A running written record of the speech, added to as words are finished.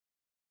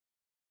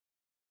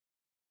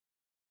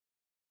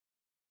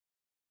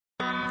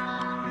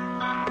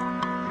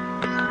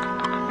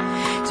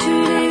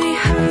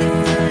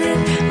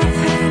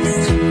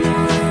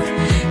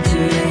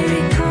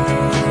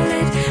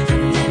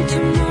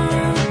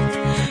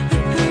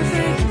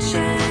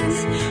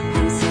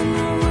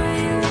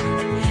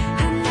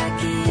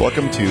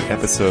welcome to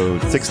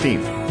episode 16.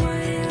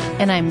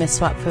 And I'm Miss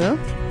Swap Fu.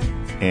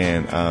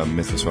 And I'm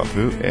Mr. Swap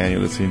Fu, and you're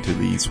listening to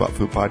the Swap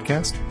Fu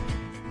podcast.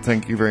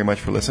 Thank you very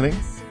much for listening.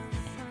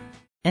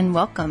 And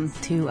welcome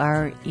to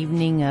our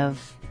evening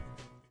of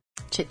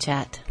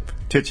chit-chat.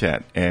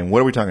 Chit-chat. And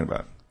what are we talking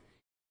about?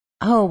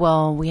 Oh,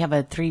 well, we have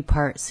a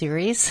 3-part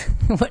series.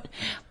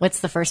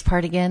 What's the first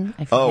part again?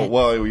 I forget. Oh,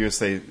 well, you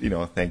say,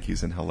 thank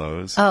yous and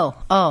hellos.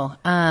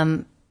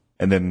 And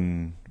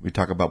then we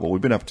talk about what we've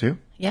been up to.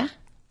 Yeah.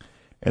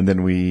 And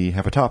then we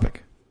have a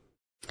topic.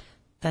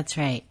 That's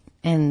right.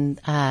 And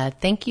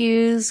thank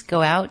yous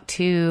go out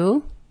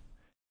to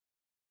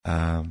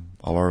all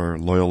our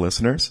loyal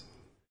listeners.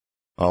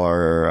 All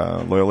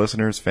our loyal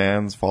listeners,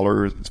 fans,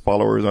 followers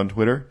on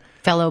Twitter.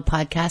 Fellow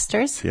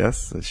podcasters.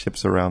 Yes, the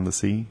ships around the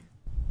sea.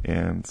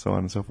 And so on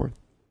and so forth.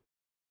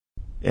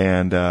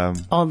 And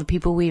all the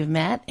people we've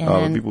met. And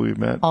all the people we've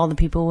met. All the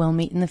people we'll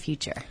meet in the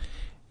future.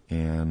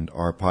 And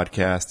our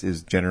podcast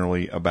is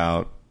generally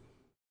about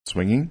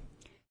swinging.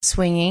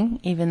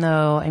 Swinging, even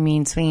though,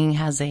 swinging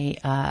has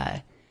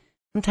a,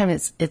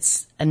 sometimes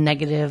it's a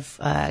negative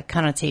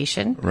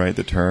connotation. Right,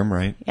 the term,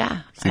 right?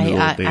 Yeah.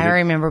 I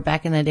remember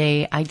back in the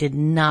day, I did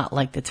not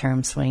like the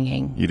term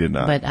swinging. You did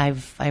not. But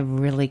I've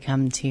really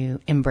come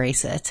to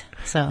embrace it.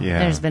 So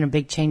There's been a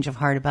big change of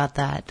heart about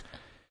that.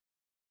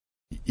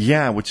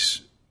 Yeah,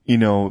 which,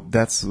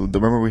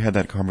 remember we had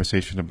that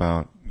conversation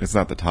about, it's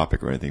not the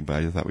topic or anything, but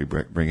I just thought we'd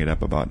bring it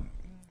up about,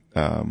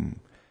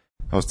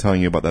 I was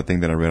telling you about that thing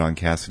that I read on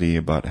Cassidy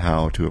about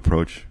how to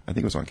approach, I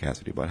think it was on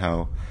Cassidy, about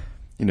how,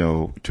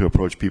 to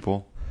approach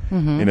people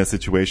in a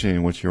situation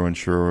in which you're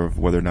unsure of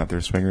whether or not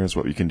they're swingers,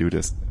 what you can do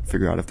to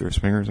figure out if they're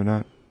swingers or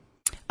not.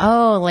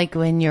 Oh, like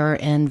when you're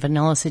in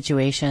vanilla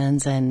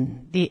situations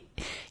and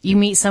you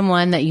meet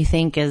someone that you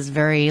think is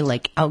very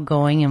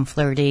outgoing and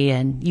flirty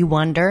and you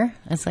wonder,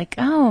 it's like,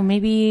 oh,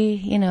 maybe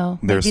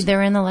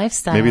they're in the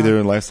lifestyle. Maybe they're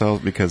in lifestyle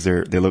because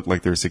they look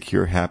like they're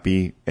secure,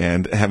 happy,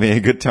 and having a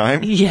good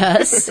time.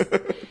 Yes.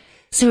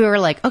 So we were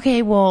like,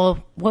 okay,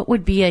 well, what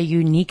would be a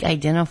unique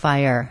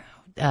identifier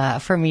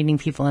for meeting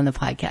people in the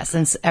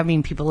podcast?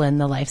 And people in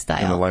the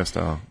lifestyle. In the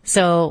lifestyle.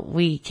 So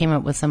we came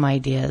up with some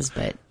ideas,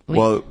 but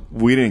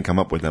we didn't come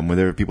up with them.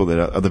 There were people that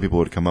other people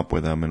would come up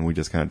with them, and we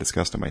just kind of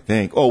discussed them. I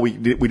think. Oh, we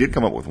did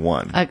come up with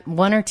one,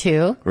 one or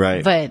two,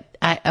 right?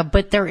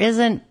 But there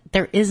isn't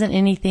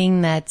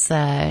anything that's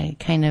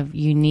kind of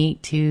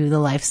unique to the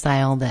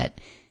lifestyle that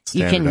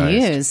you can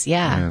use.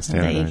 Yeah,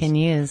 that you can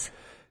use.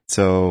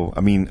 So,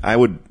 I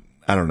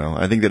don't know.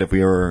 I think that if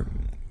we were,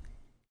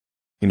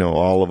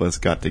 all of us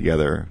got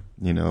together,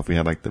 if we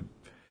had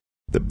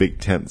the big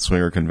tent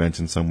swinger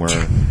convention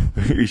somewhere,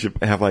 we should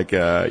have some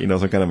kind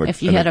of agreement.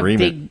 If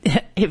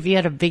you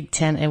had a big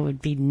tent, it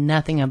would be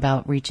nothing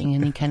about reaching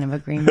any kind of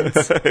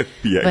agreements.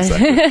 Yeah,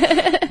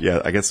 exactly.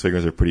 Yeah, I guess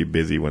swingers are pretty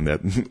busy when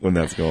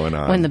that's going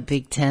on. When the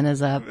big tent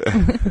is up.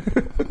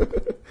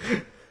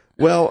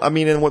 Well,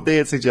 and what they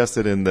had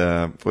suggested in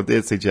the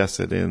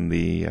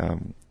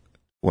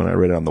when I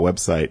read it on the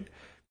website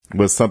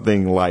was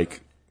something like,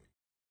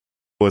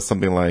 I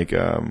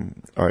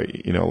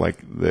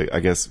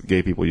guess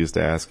gay people used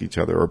to ask each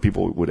other, or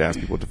people would ask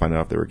people to find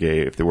out if they were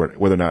gay,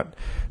 whether or not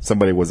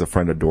somebody was a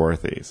friend of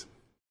Dorothy's.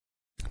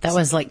 That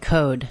was like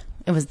code.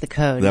 It was the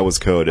code. That was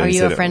code. Are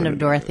you a friend of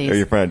Dorothy's? Are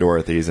you a friend of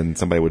Dorothy's? And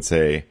somebody would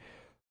say,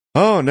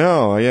 oh,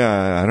 no,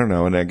 yeah, I don't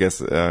know. And I guess,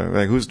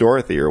 who's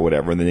Dorothy or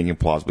whatever. And then you can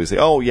plausibly say,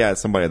 oh, yeah, it's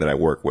somebody that I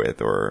work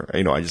with, or,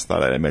 I just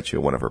thought I met you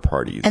at one of her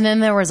parties. And then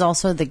there was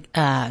also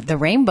the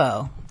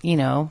rainbow.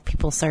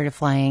 People started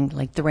flying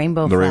the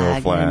rainbow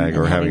flag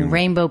or having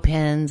rainbow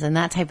pins and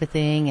that type of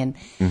thing. And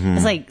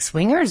it's like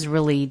swingers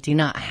really do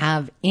not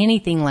have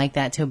anything like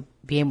that to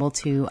be able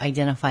to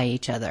identify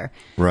each other.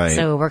 Right.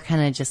 So we're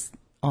kind of just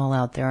all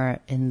out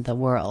there in the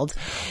world.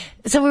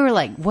 So we were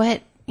like,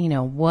 what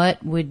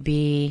would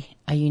be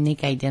a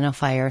unique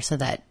identifier so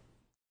that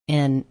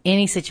in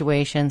any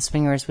situation,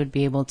 swingers would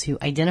be able to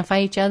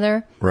identify each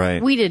other.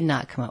 Right. We did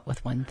not come up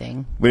with one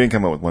thing. We didn't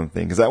come up with one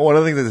thing. Because one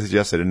of the things that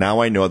suggested, and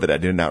now I know that I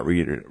did not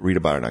read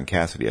about it on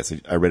Cassidy.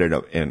 I read it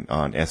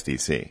on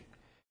SDC.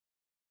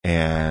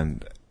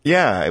 And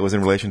yeah, it was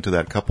in relation to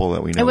that couple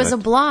that we know. It was a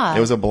blog.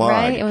 It was a blog.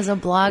 Right? It was a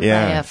blog by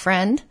a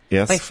friend.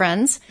 Yes. By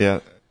friends.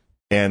 Yeah.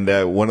 And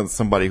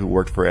somebody who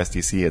worked for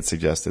SDC had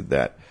suggested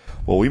that,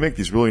 well, we make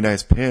these really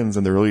nice pins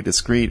and they're really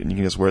discreet and you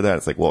can just wear that.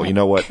 It's like, well, you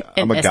know what?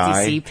 I'm a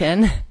guy. SDC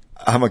pin.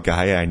 I'm a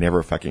guy. I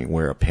never fucking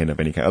wear a pin of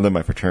any kind other than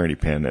my fraternity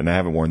pin, and I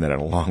haven't worn that in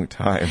a long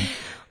time.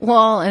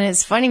 Well, and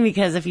it's funny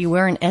because if you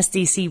wear an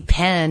SDC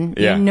pen,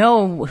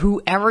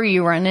 whoever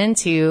you run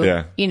into,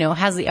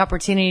 has the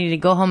opportunity to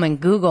go home and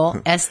Google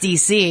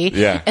SDC.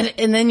 Yeah.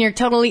 And then you're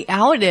totally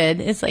outed.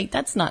 It's like,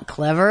 that's not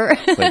clever.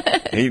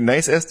 Hey,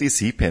 nice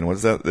SDC pin. What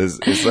is that? Is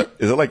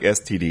it like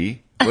STD?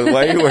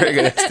 Why are you wearing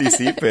an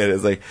SDC pin?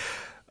 It's like,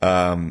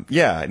 then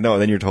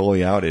you're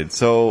totally outed.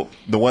 So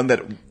the one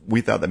that we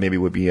thought that maybe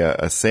would be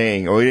a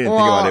saying, or we didn't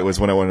think about it, was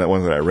one of the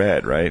ones that I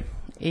read, right?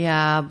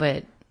 Yeah,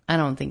 but I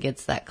don't think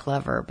it's that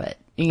clever, but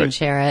You can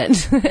share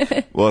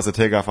it. Well, it's a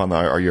takeoff on the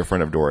Are You a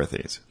Friend of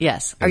Dorothy's?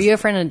 Yes. Are you a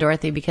friend of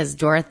Dorothy? Because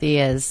Dorothy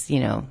is,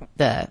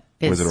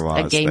 Wizard of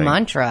Oz a gay thing.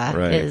 mantra.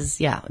 Right.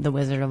 The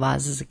Wizard of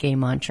Oz is a gay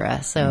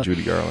mantra. So And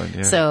Judy Garland,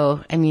 yeah.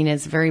 So, I mean,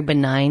 it's very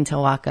benign to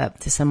walk up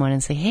to someone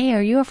and say, "Hey,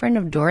 are you a friend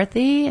of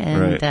Dorothy?"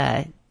 And,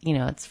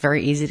 it's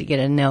very easy to get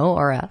a no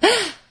or a,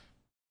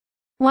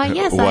 "Why,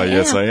 yes, I am."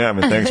 Yes, I am,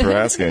 and thanks for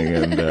asking.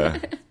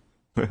 And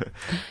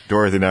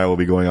Dorothy and I will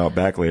be going out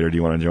back later. Do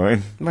you want to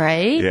join?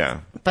 Right?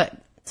 Yeah. But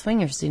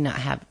swingers do not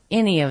have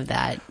any of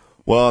that.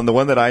 Well, and the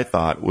one that I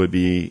thought would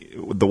be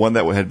the one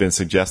that had been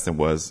suggested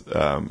was,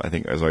 I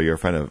think it was Are You a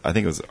Friend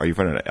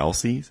of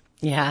Elsie's?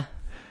 Yeah.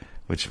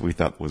 Which we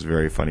thought was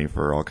very funny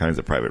for all kinds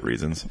of private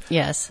reasons.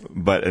 Yes.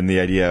 But in the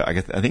idea, I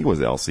think it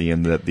was Elsie,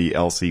 and that the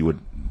Elsie would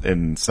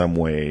in some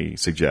way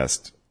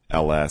suggest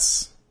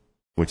LS,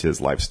 which is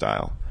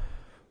lifestyle.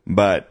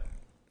 But,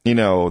 the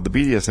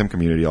BDSM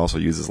community also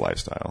uses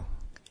lifestyle.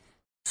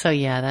 So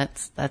yeah,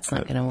 that's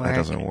not going to work. That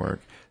doesn't work.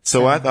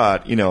 So I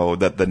thought,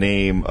 that the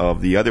name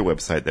of the other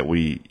website that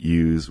we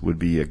use would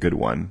be a good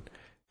one.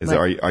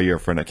 Are You a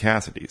Friend of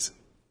Cassidy's?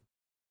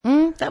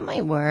 That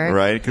might work.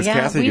 Right? Because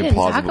Cassidy we can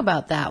didn't talk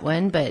about that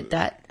one, but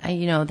that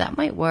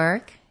might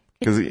work.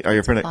 Because Are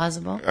You a Friend of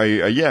plausible?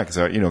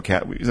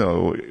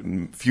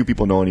 Few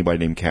people know anybody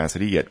named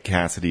Cassidy, yet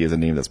Cassidy is a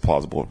name that's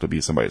plausible to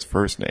be somebody's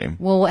first name.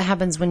 Well, what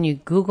happens when you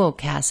Google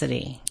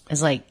Cassidy?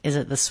 Is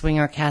it the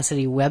Swinger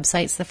Cassidy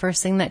website's the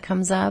first thing that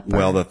comes up? Or?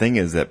 Well, the thing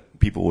is that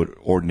people would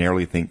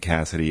ordinarily think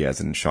Cassidy as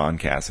in Sean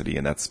Cassidy,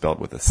 and that's spelled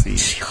with a C.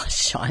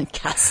 Sean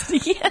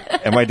Cassidy.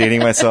 Am I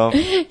dating myself?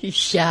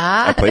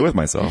 Yeah. I play with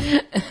myself.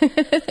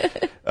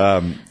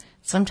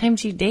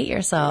 Sometimes you date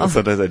yourself.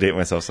 Sometimes I date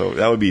myself. So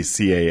that would be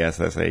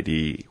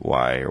Cassady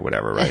or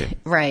whatever, right?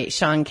 Right.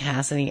 Sean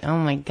Cassidy. Oh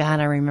my God.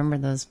 I remember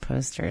those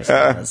posters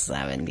from the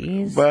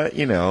 70s. But,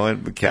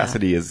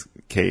 Cassidy is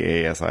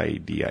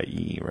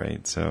Kassidie,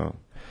 right? So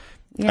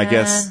yeah, I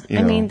guess,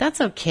 I mean,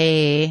 that's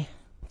okay.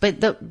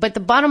 But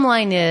the bottom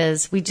line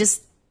is we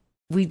just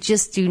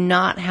do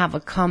not have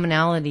a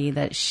commonality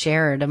that's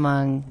shared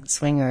among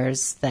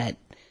swingers that,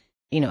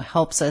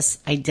 helps us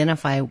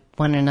identify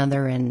one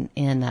another in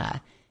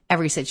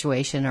every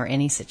situation or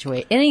any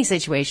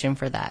situation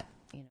for that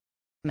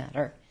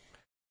matter.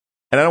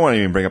 And I don't want to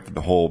even bring up the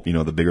whole,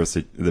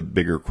 the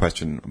bigger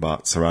question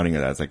about surrounding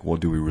it. It's like, well,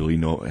 do we really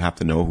have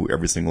to know who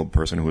every single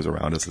person who is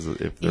around us is,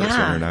 if they're a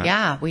swinger or not?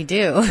 Yeah, we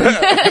do.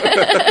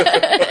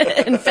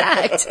 In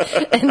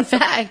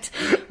fact,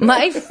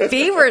 my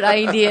favorite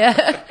idea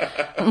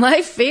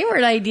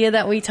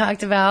that we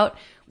talked about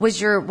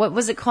was what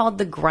was it called?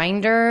 The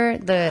Grinder?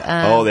 They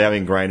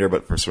having Grinder,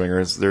 but for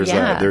swingers. There's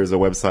a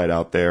website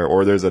out there,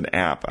 or there's an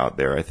app out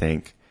there, I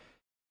think.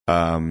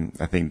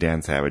 I think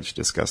Dan Savage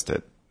discussed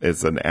it.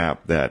 It's an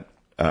app that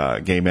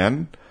gay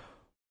men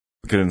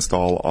could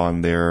install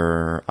on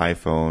their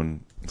iPhone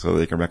so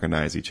they can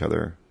recognize each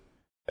other.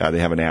 They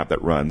have an app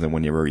that runs, and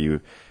whenever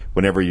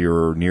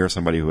you're near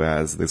somebody who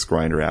has this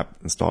Grinder app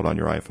installed on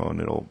your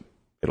iPhone,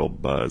 it'll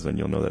buzz, and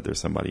you'll know that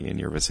there's somebody in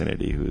your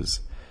vicinity who's.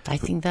 I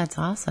think that's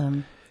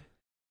awesome.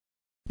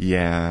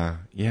 Yeah.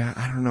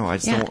 I don't know. I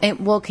just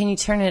don't. Can you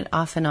turn it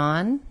off and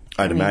on?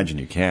 I'd imagine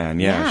you can.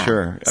 Yeah,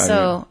 sure.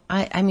 So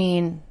I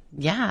mean,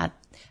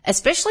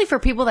 especially for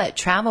people that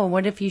travel.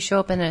 What if you show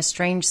up in a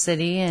strange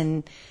city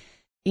and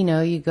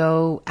you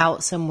go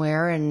out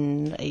somewhere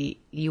and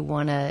you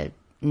want to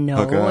know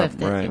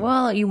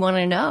you want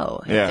to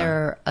know if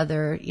there are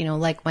other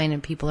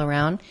like-minded people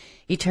around.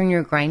 You turn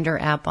your Grinder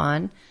app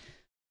on.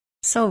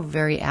 So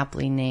very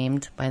aptly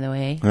named, by the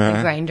way, the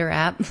Grinder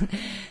app.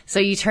 So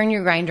you turn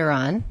your Grinder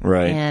on,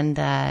 right,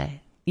 and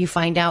you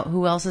find out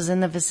who else is in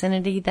the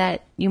vicinity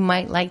that you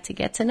might like to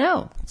get to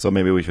know. So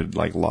maybe we should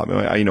lobby.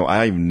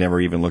 I've never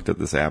even looked at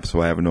this app,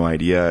 so I have no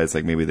idea. It's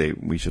like maybe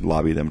we should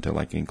lobby them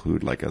to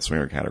include a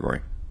swinger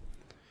category.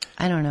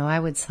 I don't know.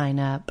 I would sign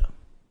up.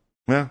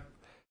 Yeah,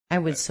 I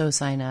would so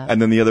sign up. And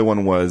then the other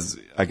one was,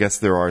 I guess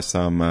there are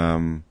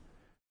some.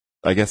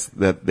 I guess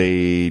that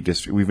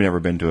we've never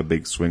been to a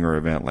big swinger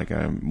event, like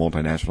a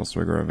multinational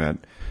swinger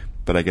event,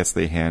 but I guess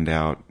they hand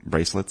out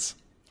bracelets.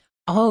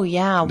 Oh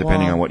yeah.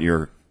 Depending on what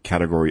your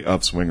category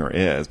of swinger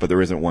is, but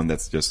there isn't one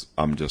that's just,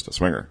 I'm just a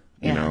swinger,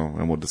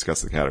 and we'll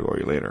discuss the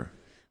category later.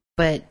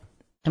 But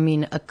I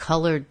mean, a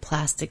colored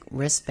plastic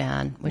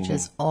wristband, which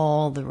is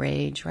all the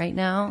rage right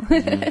now.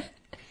 Mm-hmm.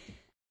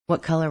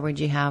 What color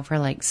would you have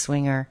for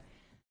swinger?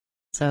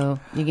 So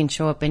you can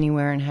show up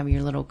anywhere and have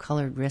your little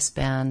colored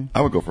wristband.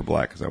 I would go for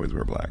black because I always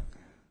wear black.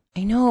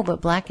 I know,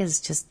 but black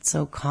is just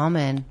so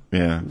common.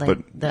 Yeah, but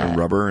the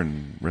rubber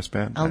and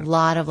wristband? A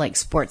lot of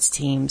sports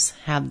teams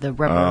have the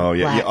rubber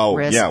black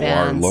wristbands. Yeah,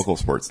 well, our local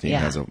sports team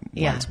has a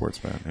black sports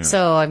band. Yeah.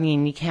 So, I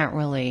mean, you can't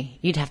really,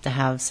 you'd have to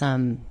have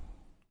some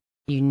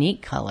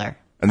unique color.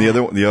 And the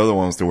other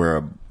one was to wear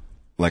a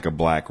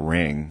black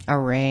ring. A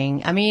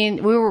ring. I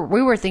mean, we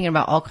were thinking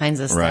about all kinds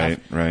of stuff.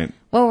 Right.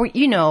 Well,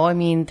 I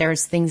mean,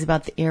 there's things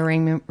about the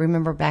earring.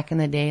 Remember back in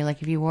the day,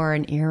 if you wore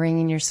an earring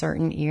in your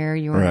certain ear,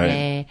 you were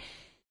gay.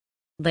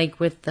 like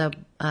with the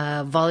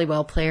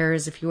volleyball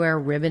players, if you wear a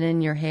ribbon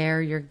in your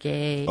hair, you're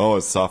gay. Oh,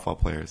 it's softball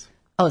players.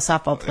 Oh,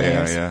 softball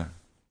players. Yeah.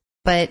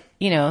 But,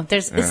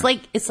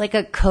 it's like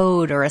a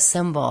code or a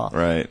symbol.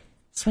 Right.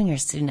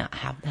 Swingers do not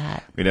have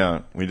that. We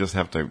don't. We just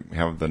have to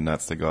have the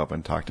nuts to go up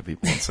and talk to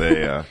people and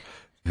say,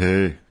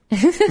 hey.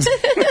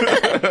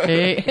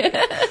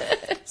 Hey.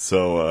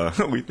 So,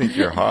 we think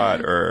you're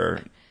hot,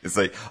 or it's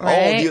like,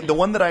 Right. the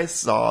one that I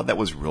saw that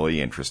was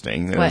really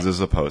interesting, What? this was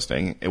a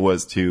posting, it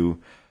was to,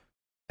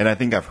 and I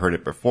think I've heard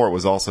it before, it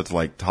was also to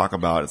like talk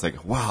about, it's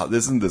like, wow,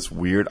 isn't this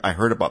weird? I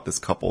heard about this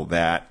couple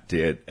that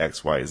did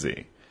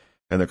XYZ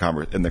in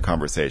the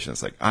conversation.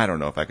 It's like, I don't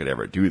know if I could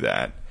ever do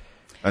that.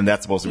 And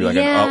that's supposed to be like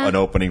an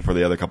opening for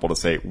the other couple to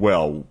say,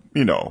 well,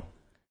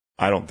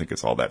 I don't think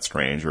it's all that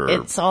strange, or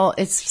It's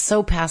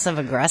so passive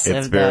aggressive.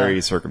 It's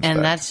very circumspect.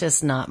 And that's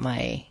just not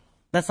my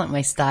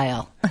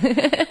style.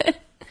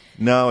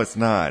 No, it's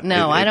not.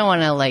 No, I don't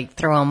want to like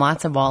throw a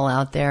matzo ball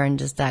out there and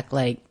just act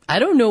like I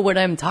don't know what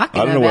I'm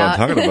talking about. I don't know what I'm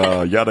talking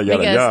about. Yada, yada,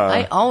 because yada.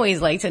 I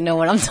always like to know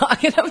what I'm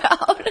talking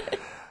about.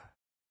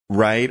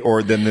 Right.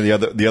 Or then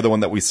the other one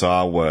that we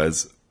saw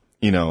was,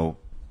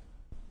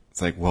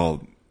 it's like,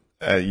 well,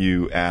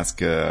 you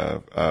ask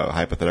a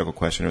hypothetical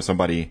question, or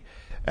somebody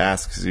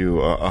asks you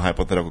a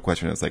hypothetical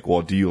question. It's like,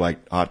 well, do you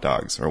like hot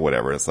dogs or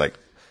whatever? It's like,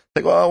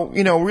 well,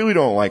 really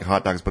don't like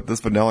hot dogs, but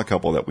this vanilla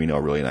couple that we know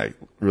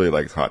really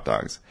likes hot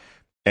dogs.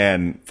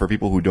 And for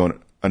people who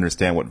don't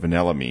understand what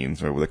vanilla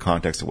means, or the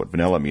context of what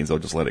vanilla means, they'll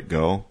just let it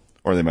go.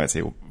 Or they might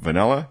say,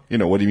 vanilla?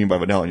 What do you mean by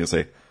vanilla? And you'll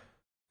say,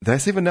 did I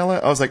say vanilla?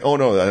 I was like, oh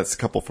no, that's a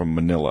couple from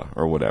Manila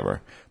or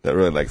whatever that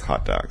really likes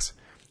hot dogs.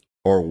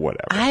 Or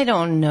whatever. I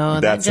don't know.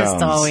 That just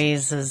sounds,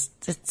 always is,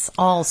 it's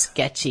all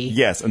sketchy.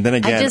 Yes. And then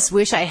again, I just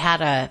wish I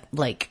had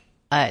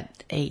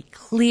a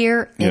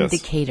clear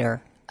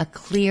indicator. A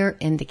clear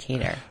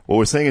indicator. What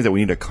we're saying is that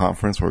we need a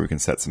conference where we can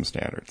set some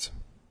standards.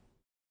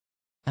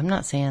 I'm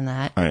not saying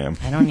that. I am.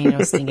 I don't need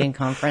no stinking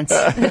conference.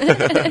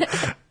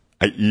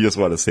 You just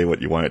want to say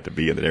what you want it to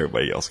be, and then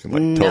everybody else can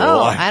totally No,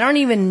 lie. I don't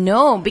even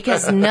know,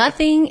 because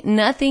nothing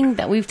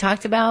that we've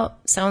talked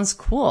about sounds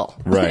cool.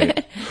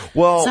 Right.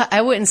 Well, So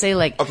I wouldn't say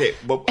like, okay,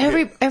 but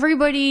okay.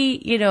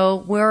 everybody,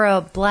 wear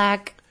a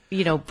black,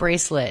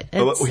 bracelet.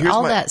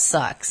 That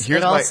sucks.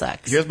 It all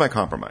sucks. Here's my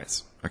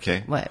compromise.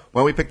 Okay. What? Why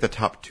don't we pick the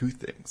top two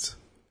things?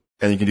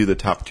 And you can do the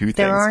top two things.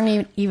 There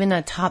aren't even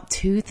a top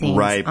two things,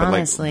 right? But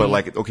honestly.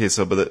 okay,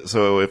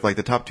 so if like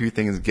the top two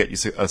things get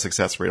you a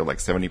success rate of like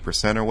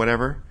 70% or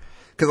whatever,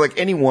 because like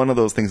any one of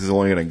those things is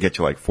only going to get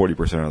you like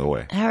 40% of the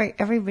way.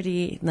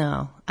 Everybody,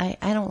 no, I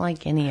don't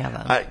like any of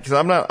them. Because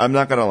I'm not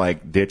going to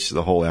like ditch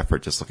the whole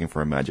effort just looking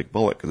for a magic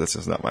bullet, because that's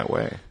just not my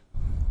way.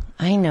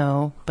 I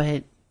know,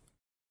 but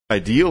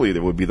ideally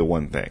there would be the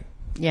one thing.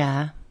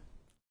 Yeah.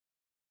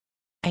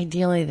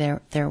 Ideally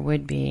there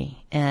would be,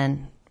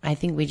 and I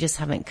think we just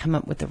haven't come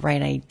up with the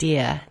right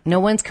idea. No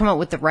one's come up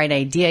with the right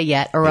idea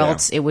yet, or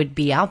else it would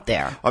be out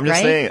there. I'm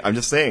just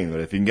saying that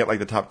if you can get like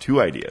the top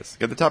two ideas,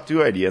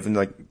 and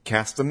like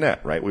cast the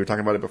net, right? We were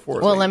talking about it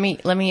before. Well, let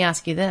me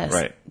ask you this.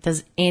 Right.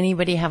 Does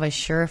anybody have a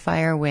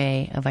surefire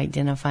way of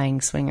identifying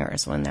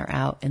swingers when they're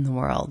out in the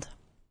world?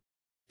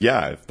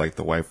 Yeah, if like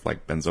the wife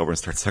like bends over and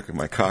starts sucking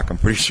my cock, I'm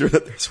pretty sure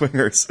that they're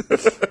swingers.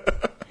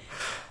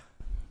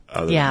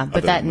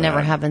 But that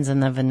never happens in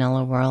the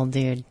vanilla world,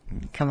 dude.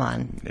 Come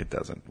on. It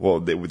doesn't. Well,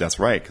 that's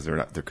right, because they're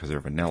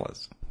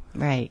vanillas.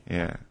 Right.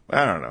 Yeah.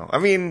 I don't know. I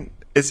mean,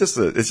 it's just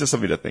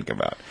something to think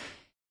about.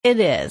 It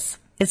is.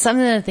 It's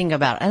something to think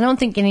about. I don't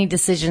think any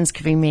decisions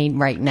can be made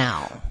right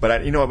now. But I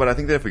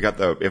think that if we got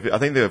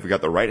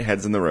the right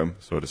heads in the room,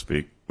 so to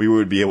speak, we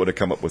would be able to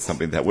come up with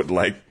something that would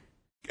like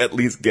at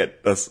least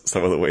get us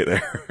some of the way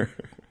there.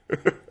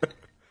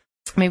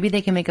 Maybe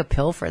they can make a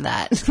pill for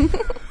that.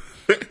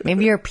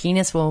 Maybe your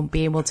penis will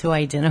be able to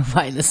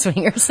identify the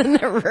swingers in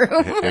the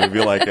room. It would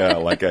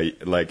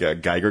be like a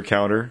Geiger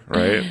counter,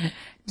 right?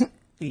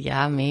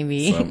 Yeah,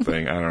 maybe.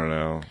 Something. I don't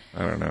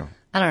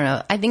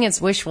know. I think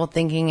it's wishful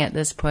thinking at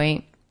this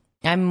point.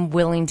 I'm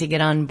willing to get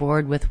on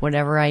board with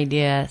whatever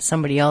idea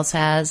somebody else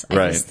has.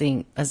 I just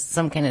think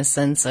some kind of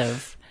sense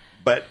of.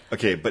 But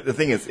the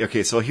thing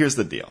is, so here's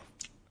the deal.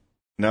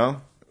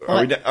 No?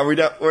 Are we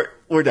done?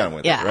 We're done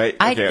with it, right?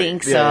 I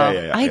think so.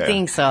 I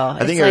think so.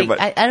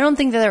 I don't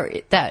think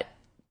that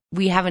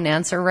we have an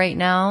answer right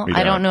now.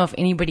 I don't know if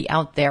anybody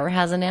out there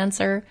has an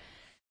answer,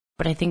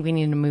 but I think we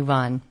need to move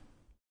on.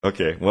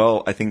 Okay.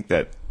 Well, I think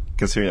that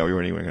considering that we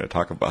weren't even going to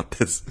talk about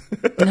this.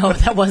 No,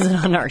 that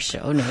wasn't on our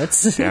show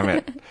notes. Damn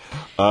it.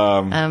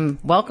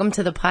 Welcome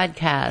to the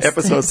podcast.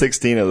 Episode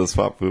 16 of the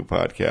Swap Foo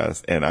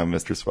podcast. And I'm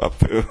Mr. Swap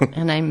Foo.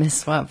 And I'm Miss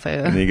Swap Foo.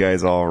 And you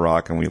guys all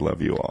rock and we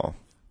love you all.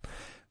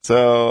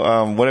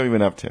 So, what have you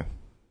been up to?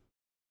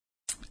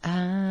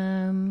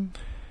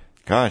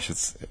 Gosh,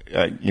 it's,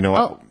 you know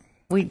what? Oh,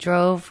 we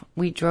drove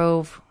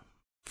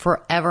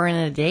forever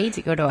and a day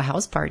to go to a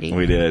house party.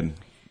 We did.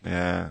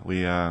 Yeah,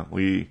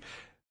 we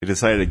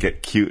decided to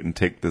get cute and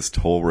take this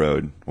toll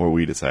road, or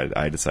I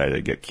decided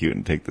to get cute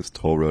and take this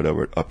toll road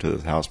up to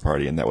this house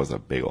party, and that was a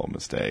big old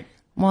mistake.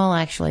 Well,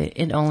 actually,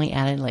 it only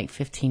added like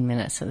 15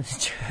 minutes to the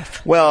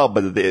trip. Well,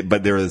 but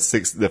there are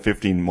the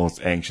 15 most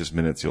anxious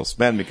minutes you'll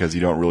spend because you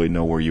don't really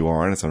know where you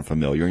are and it's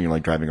unfamiliar and you're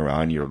like driving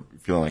around and you're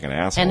feeling like an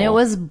asshole. And it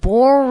was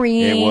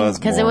boring. It was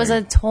because it was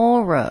a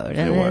toll road,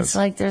 and It it's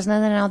like there's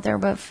nothing out there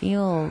but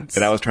fields.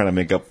 And I was trying to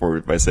make up for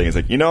it by saying, it's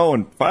like,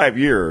 in 5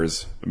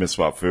 years, Miss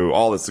Swapu,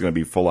 all this is going to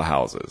be full of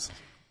houses.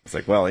 It's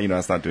like, well,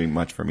 it's not doing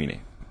much for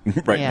me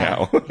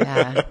now.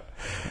 Yeah.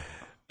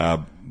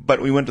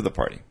 But we went to the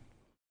party.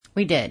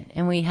 We did,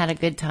 and we had a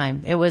good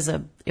time. It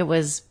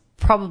was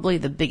probably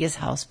the biggest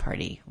house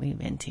party we've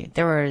been to.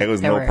 It was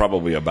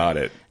probably about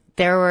it.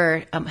 There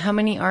were how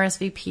many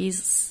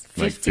RSVPs?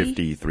 50? Like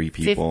 53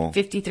 people.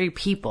 53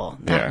 people,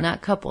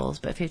 not couples,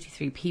 but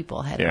 53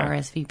 people had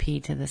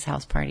RSVP to this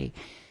house party.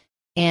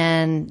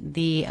 And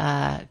the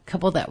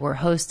couple that were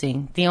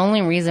hosting, the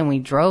only reason we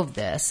drove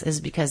this is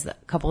because the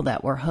couple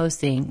that were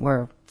hosting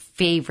were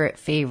favorite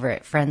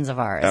friends of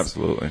ours.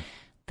 Absolutely.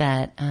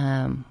 That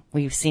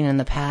we've seen in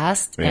the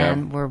past,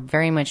 and we're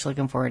very much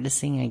looking forward to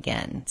seeing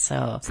again.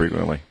 So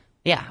frequently,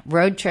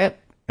 road trip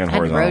and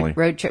horizontally.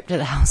 Road trip to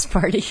the house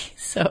party.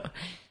 So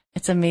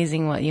it's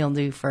amazing what you'll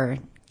do for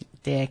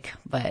Dick,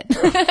 but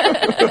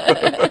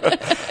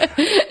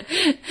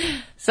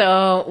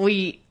so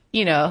we,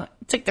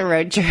 took the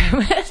road trip.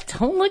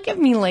 Don't look at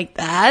me like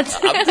that.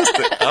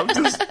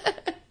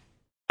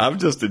 I'm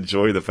just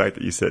enjoying the fact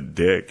that you said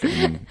Dick.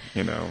 And,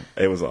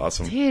 it was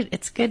awesome. Dude,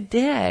 it's good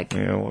Dick.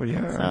 Yeah, well,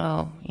 yeah.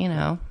 So,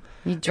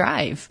 you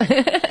drive.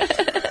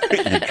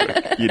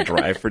 you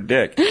drive for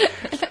Dick.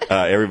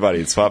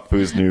 Everybody,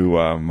 Swapu's new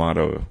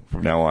motto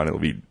from now on, it'll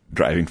be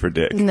driving for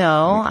Dick.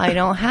 No, I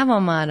don't have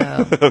a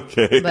motto.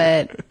 Okay.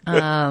 But,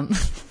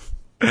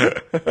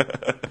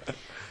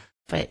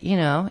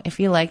 if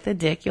you like the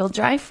Dick, you'll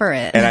drive for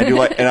it. And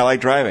I like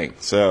driving,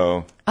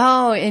 so.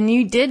 Oh, and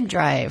you did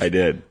drive. I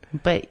did.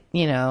 But,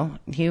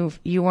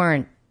 you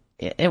weren't,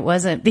 it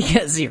wasn't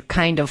because you're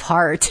kind of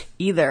heart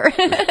either.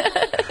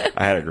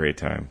 I had a great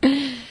time.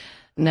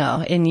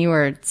 No, and you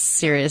were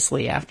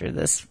seriously after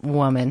this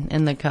woman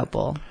in the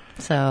couple.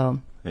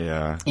 So.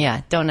 Yeah.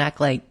 Yeah, don't act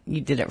like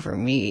you did it for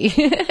me.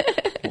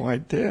 Well, I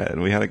did.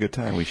 We had a good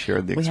time. We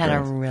shared the experience. We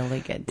had a really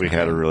good time. We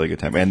had a really good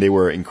time. And they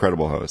were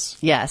incredible hosts.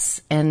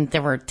 Yes. And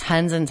there were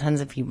tons and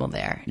tons of people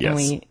there.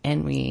 Yes.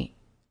 And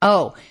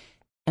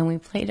we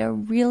played a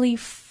really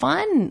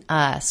fun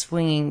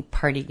swinging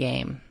party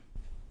game.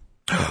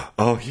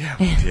 Oh, yeah,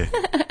 we did.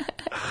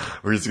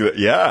 We're just gonna,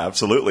 yeah,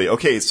 absolutely.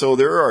 Okay, so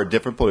there are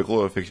different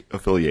political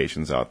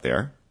affiliations out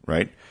there,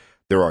 right?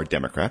 There are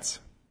Democrats.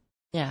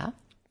 Yeah.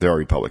 There are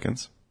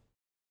Republicans.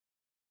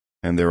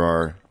 And there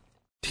are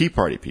Tea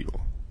Party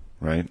people,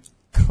 right?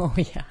 Oh,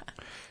 yeah.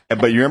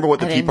 But you remember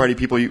what the Tea Party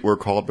people were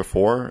called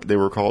before? They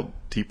were called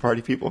Tea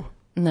Party people?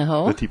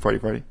 No. The Tea Party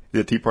Party?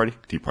 The Tea Party?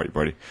 Tea Party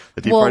Party.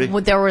 The Tea Party?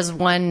 Party? There was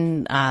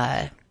one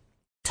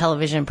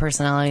television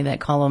personality that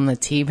called them the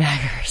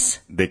Teabaggers.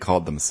 They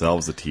called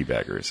themselves the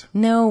Teabaggers.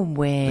 No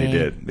way. They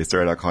did. They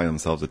started out calling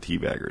themselves the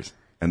Teabaggers.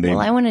 And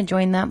well, I want to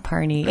join that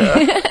party.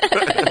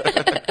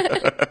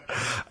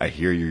 I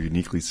hear you're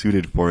uniquely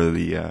suited for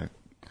the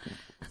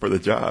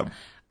job.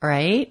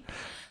 Right?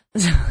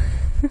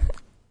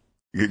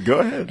 Go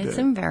ahead. It's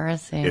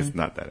embarrassing. It's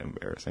not that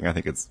embarrassing. I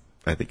think it's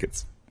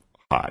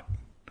hot.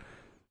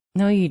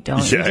 No, you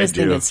don't. Yeah, you just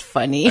think it's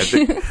funny.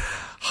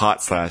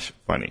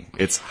 Hot/funny.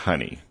 It's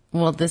honey.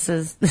 Well, this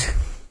is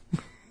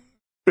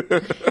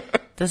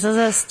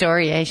a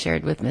story I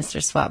shared with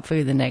Mr.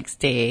 Swapu the next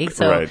day.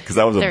 So right, because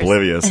I was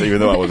oblivious, even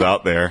though I was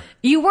out there.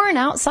 You weren't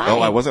outside. Oh,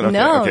 I wasn't. Okay,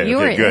 no, okay, you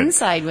were good.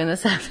 inside when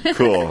this happened.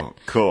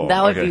 Cool.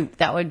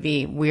 That would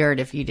be weird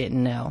if you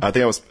didn't know. I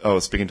think I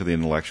was speaking to the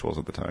intellectuals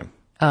at the time.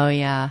 Oh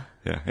yeah.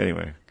 Yeah.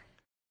 Anyway.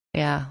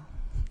 Yeah.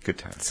 Good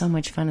times. So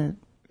much fun.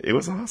 It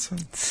was awesome.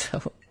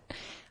 So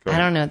I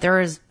don't know. There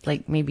was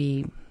like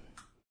maybe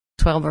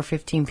 12 or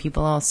 15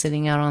 people all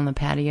sitting out on the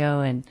patio,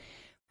 and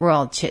we're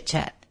all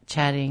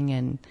chatting,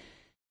 and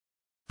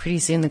pretty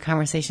soon the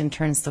conversation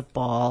turns to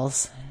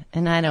balls,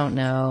 and I don't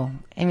know.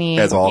 I mean,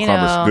 as all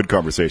good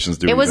conversations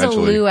do. It was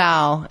eventually. a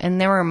luau, and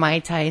there were Mai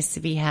Tais to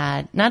be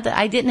had. Not that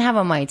I didn't have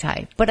a Mai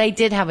Tai, but I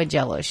did have a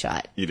Jell-O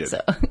shot. You did.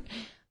 So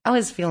I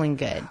was feeling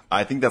good.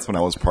 I think that's when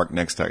I was parked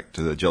next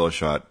to the Jell-O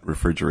shot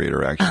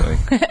refrigerator, actually.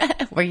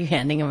 Were you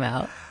handing them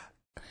out?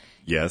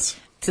 Yes.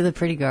 To the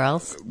pretty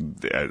girls?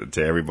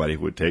 To everybody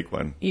who would take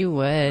one. You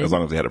would. As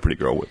long as they had a pretty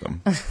girl with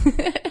them.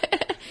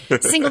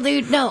 Single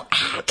dude, no.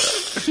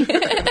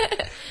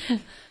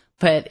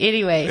 But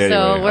anyway,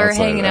 so we're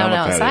hanging out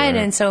outside,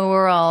 and so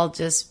we're all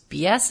just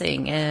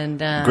BSing. And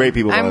great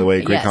people, by the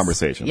way. Great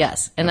conversation.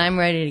 Yes, and I'm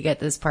ready to get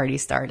this party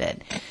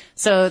started.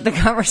 So the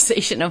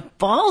conversation of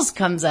balls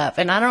comes up,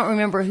 and I don't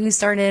remember who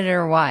started it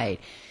or why.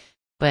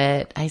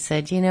 But I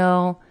said,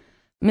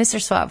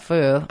 Mr.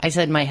 Swapu, I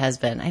said my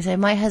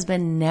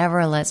husband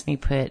never lets me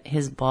put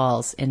his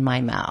balls in my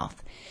mouth.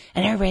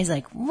 And everybody's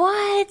like,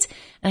 what?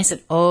 And I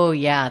said, oh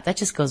yeah, that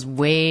just goes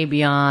way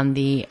beyond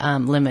the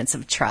limits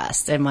of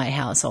trust in my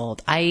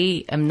household.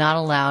 I am not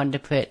allowed to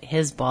put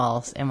his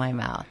balls in my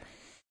mouth.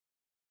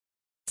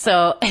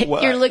 So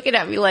Well, you're looking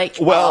at me like,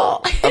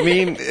 Well, oh. I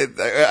mean,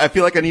 I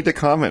feel like I need to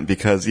comment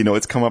because,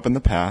 it's come up in the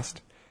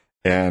past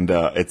and,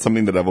 it's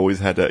something that I've always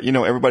had to,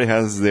 everybody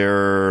has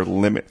their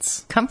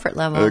limits, Comfort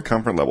level. their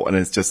comfort level. And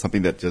it's just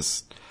something that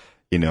just,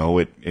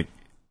 it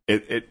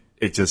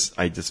just,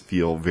 I just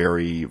feel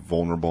very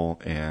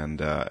vulnerable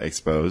and,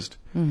 exposed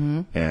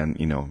and,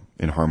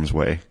 in harm's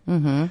way.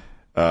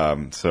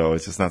 So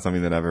it's just not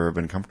something that I've ever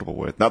been comfortable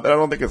with. Not that I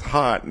don't think it's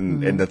hot.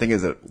 And the thing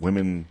is that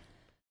women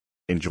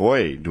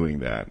enjoy doing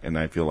that, and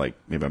I feel like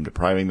maybe I'm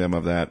depriving them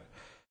of that.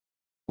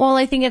 Well,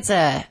 I think it's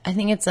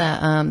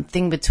a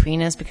thing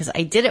between us because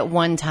I did it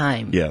one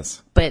time.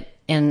 Yes. But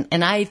and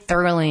I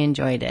thoroughly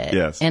enjoyed it.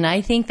 Yes. And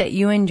I think that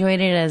you enjoyed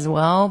it as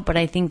well, but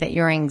I think that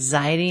your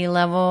anxiety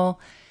level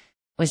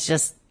was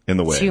just In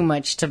the way. too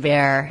much to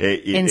bear.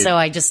 So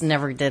I just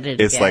never did it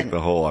It's again. like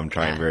the whole I'm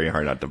trying very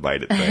hard not to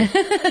bite it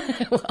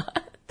thing.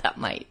 That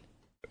might.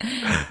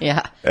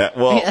 Yeah.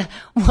 Well,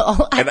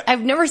 Well,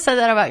 I've never said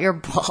that about your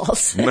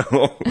balls. no.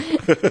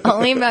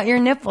 Only about your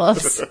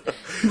nipples.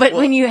 But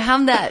when you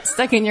have that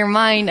stuck in your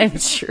mind, I'm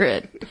sure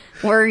it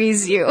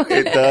worries you.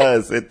 It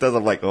does. It does.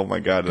 I'm like, oh my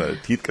God, the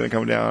teeth gonna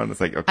come down.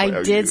 It's like, okay.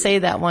 I did say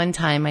that one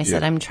time. I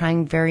said, Yeah. I'm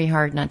trying very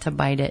hard not to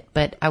bite it,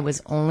 but I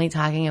was only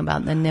talking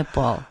about the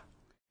nipple.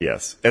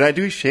 Yes. And I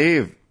do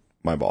shave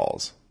my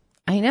balls.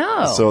 I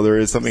know. So there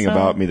is something So-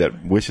 about me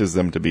that wishes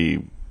them to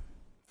be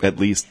at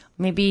least,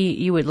 Maybe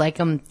you would like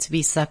them to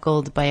be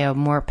suckled by a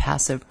more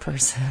passive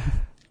person.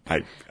 I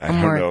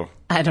don't know.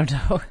 I don't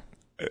know.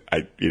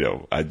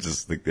 I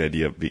just think the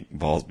idea of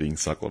balls being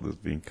suckled is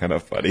being kind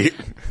of funny.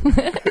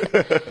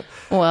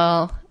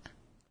 Well,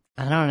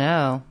 I don't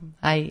know.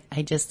 I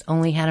just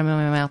only had them in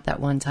my mouth that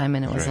one time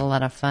and it was Right. a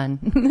lot of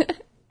fun.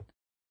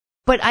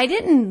 But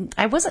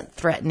I wasn't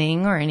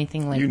threatening or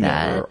anything like You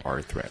that. never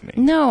are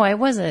threatening. No, I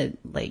wasn't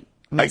like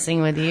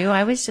messing with you.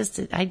 I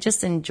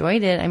just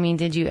enjoyed it. I mean,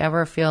 did you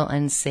ever feel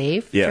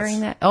unsafe Yes. during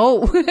that?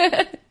 Oh,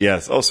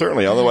 Yes. Oh,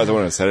 certainly. Otherwise, I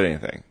wouldn't have said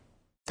anything.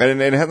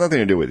 And it has nothing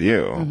to do with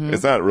you. Mm-hmm.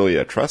 It's not really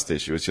a trust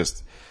issue. It's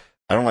just,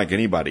 I don't like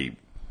anybody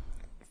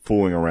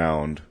fooling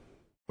around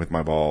with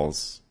my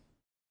balls.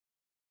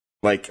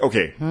 Like,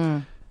 okay.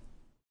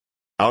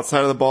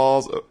 Outside of the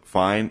balls,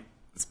 fine.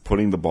 It's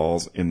putting the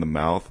balls in the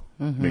mouth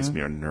makes me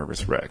a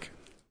nervous wreck.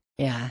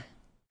 yeah.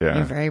 Yeah.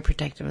 You're very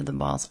protective of the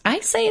balls. I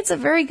say it's a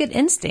very good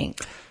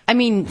instinct. I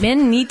mean,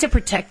 men need to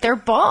protect their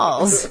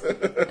balls,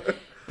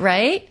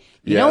 right?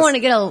 You don't Yes. want to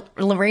get a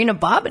Lorena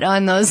Bobbitt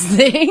on those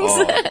things.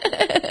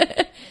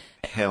 Oh.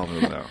 Hell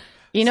no.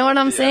 You know what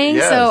I'm saying?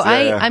 yes, So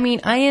yeah. I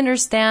mean, I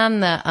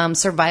understand the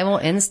survival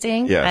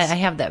instinct. Yes. I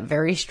have that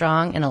very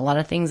strong in a lot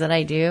of things that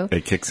I do.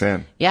 It kicks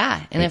in.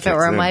 Yeah, and It if it kicks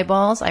were in. my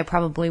balls, I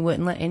probably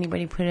wouldn't let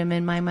anybody put them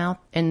in my mouth,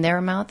 in their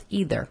mouth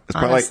either. It's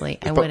probably Honestly,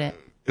 I wouldn't.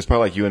 It's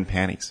probably like you and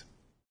panties.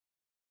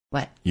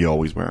 What? You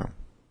always wear them.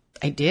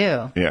 I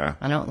do. Yeah.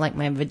 I don't like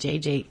my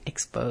vajayjay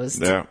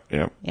exposed. Yeah.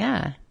 Yeah.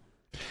 Yeah.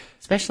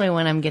 Especially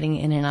when I'm getting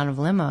in and out of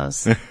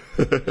limos.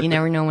 You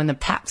never know when the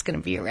pap's going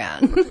to be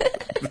around.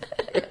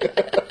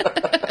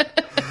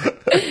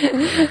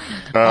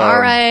 All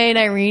right,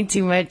 I read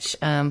too much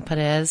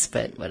Perez,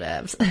 but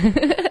whatevs.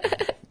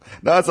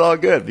 No, it's all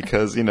good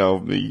because you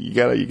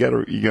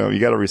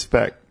gotta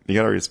respect. You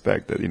gotta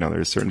respect that.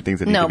 There's certain things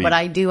that need to No, be. but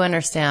I do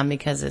understand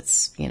because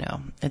it's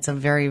it's a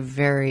very,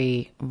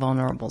 very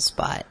vulnerable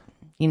spot.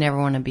 You never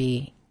want to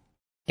be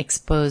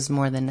exposed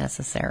more than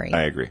necessary.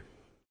 I agree.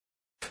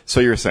 So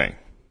you're saying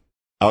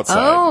outside?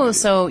 Oh,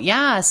 so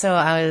yeah, so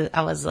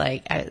I was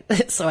like,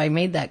 so I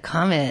made that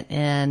comment,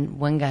 and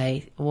one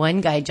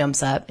guy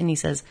jumps up and he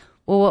says,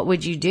 "Well, what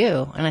would you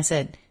do?" And I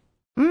said,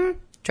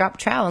 "Drop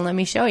trowel and let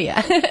me show you."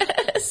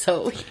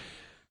 So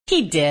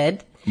he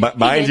did. But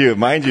mind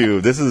you,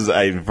 this is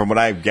from what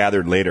I've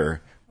gathered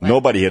later.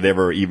 Nobody had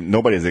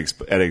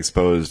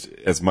exposed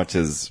as much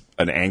as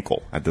an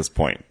ankle at this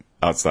point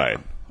outside.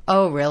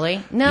 Oh,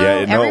 really? No,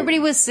 Yeah, no. everybody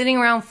was sitting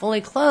around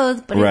fully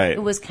clothed, but Right.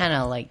 it was kind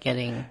of like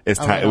getting. It was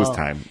time.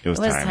 It was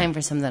time. time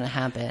for something to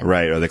hapen.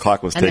 Right, or the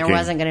clock was And ticking. there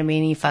wasn't going to be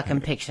any fucking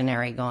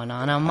Pictionary going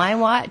on my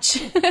watch.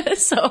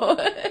 So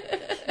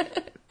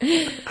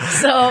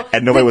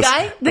and nobody the was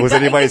guy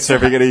anybody gets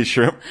serving up- any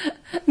shrimp?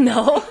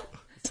 No.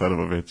 Son of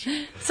a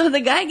bitch. So the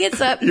guy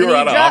gets up You and were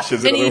he out of drops,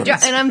 options, and, in other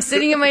words. and I'm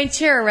sitting in my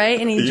chair, right?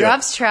 And he Yeah.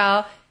 drops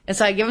trowel. And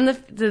so I give him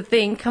the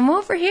thing, come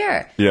over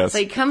here. Yes. So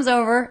he comes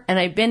over and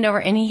I bend over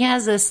and he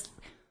has this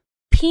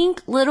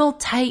pink little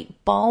tight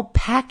ball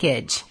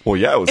package. Well,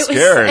 yeah, it was It was-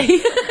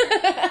 scary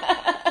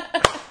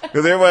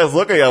because everybody was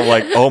looking. I'm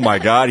like, oh my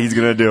God, he's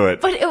gonna do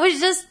it. But it was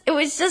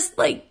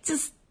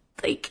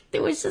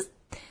just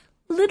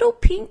little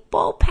pink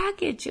ball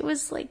package. It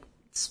was like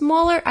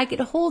smaller. I could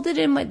hold it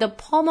in the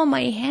palm of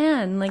my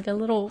hand like a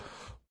little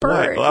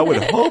bird. Well, I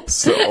would hope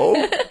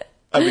so.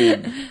 I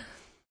mean,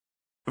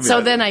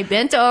 So then I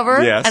bent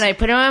over Yes. and I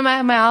put it in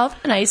my mouth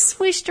and I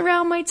swished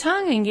around my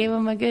tongue and gave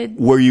him a good.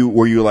 were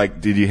you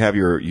like? Did you have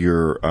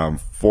your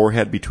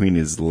forehead between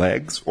his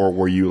legs, or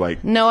were you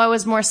like No, I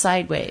was more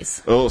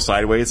sideways.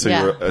 sideways? So Yeah,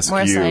 you were askew.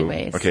 more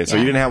sideways, Okay, so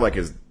yeah. you didn't have like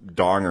his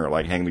donger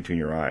like hang between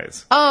your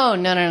eyes. Oh,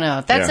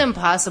 no. That's Yeah.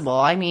 impossible.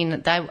 I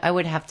mean, I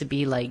would have to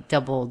be like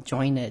double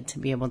jointed to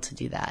be able to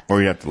do that.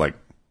 Or you have to like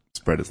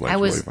spread his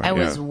legs.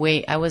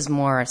 I was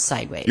more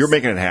sideways. You're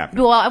making it happen.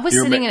 Well, I was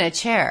sitting in a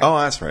chair. Oh,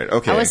 that's right.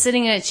 Okay. I was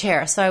sitting in a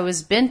chair, so I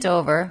was bent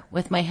over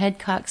with my head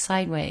cocked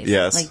sideways.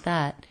 Yes. Like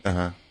that.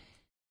 Uh-huh.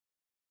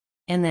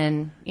 And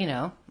then,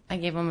 I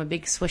gave him a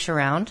big swish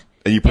around.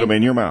 And you put them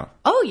in your mouth.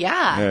 Oh,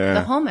 yeah. Yeah.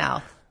 The whole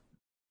mouth.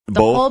 The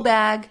Both? whole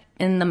bag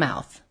in the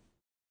mouth.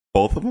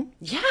 Both of them?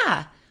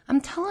 Yeah.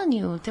 I'm telling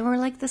you, they were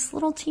like this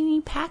little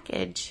teeny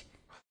package.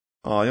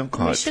 Oh, you don't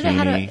call it should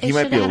have teeny. had He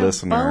might be a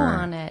listener. bow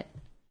on it.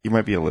 You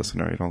might be a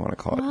listener. You don't want to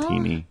call it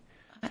teeny.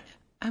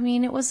 I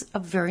mean, it was a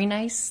very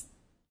nice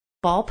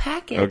ball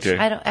package. Okay.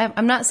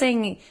 I'm not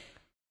saying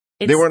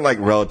They weren't like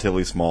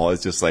relatively small.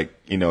 It's just like,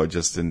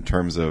 just in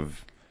terms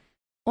of.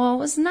 Well, it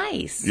was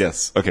nice.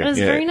 Yes. Okay. It was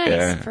Yeah, very nice.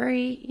 yeah.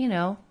 Very,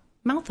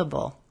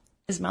 mouthable.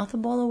 Is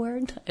mouthable a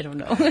word? I don't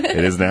know.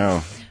 It is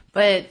now.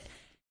 But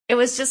it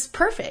was just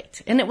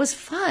perfect. And it was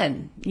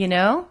fun,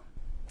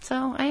 So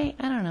I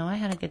don't know. I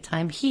had a good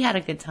time. He had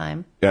a good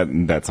time.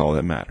 That's all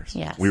that matters.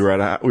 Yes. We were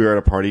at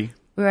a party.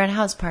 We were at a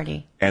house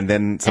party. And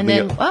then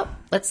something.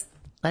 Let's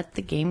let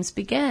the games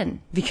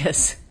begin,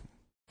 because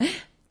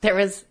there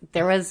was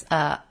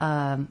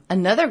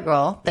another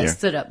girl that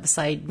stood up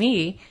beside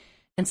me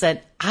and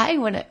said, I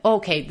want to,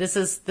 okay, this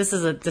is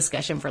a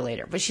discussion for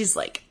later, but she's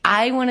like,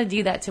 I want to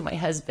do that to my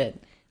husband.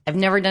 I've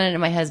never done it to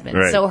my husband.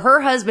 Right. So her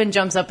husband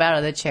jumps up out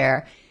of the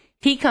chair.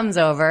 He comes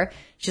over.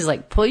 She's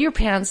like, pull your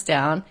pants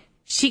down.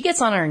 She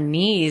gets on her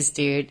knees,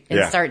 dude,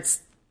 and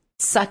starts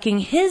sucking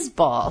his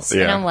balls.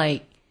 Yeah. And I'm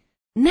like,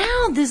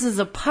 now this is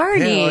a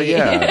party. Hell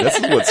yeah. This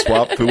is what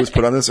Swap Foo was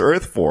put on this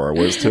earth for,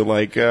 was to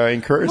like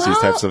encourage these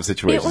types of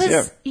situations.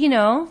 It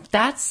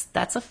was,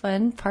 that's a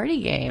fun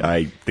party game.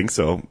 I think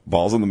so.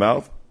 Balls in the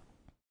mouth.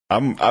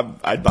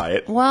 I'd buy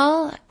it.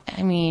 Well,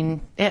 I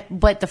mean,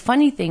 but the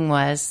funny thing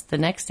was, the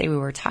next day we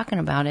were talking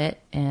about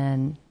it,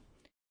 and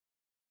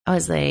I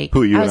was like,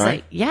 Who, you I was and I?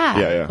 like,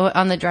 yeah,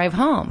 on the drive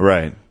home.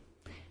 Right.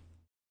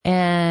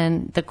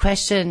 And the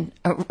question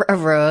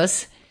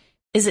arose,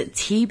 is it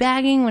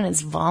teabagging when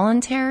it's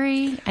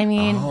voluntary? I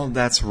mean, Oh,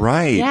 that's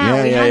right. we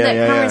had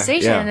that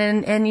conversation,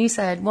 yeah. and you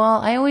said, well,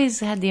 I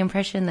always had the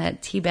impression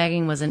that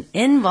teabagging was an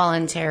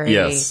involuntary.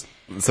 Yes.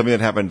 Something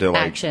that happened to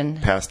like Action.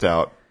 passed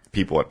out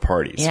people at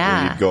parties.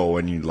 Yeah. Where you'd go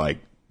and you'd like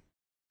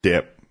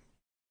dip.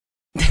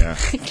 Yeah.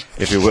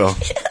 If you will.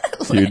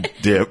 You'd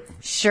dip.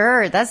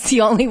 Sure, that's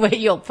the only way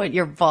you'll put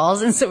your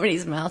balls in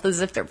somebody's mouth,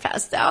 is if they're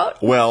passed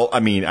out. Well,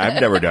 I mean,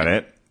 I've never done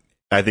it.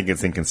 I think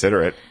it's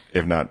inconsiderate,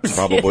 if not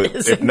probably. It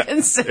is if not,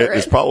 inconsiderate.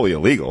 it's probably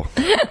illegal.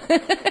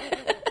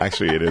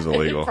 Actually, it is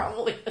illegal.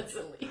 Probably is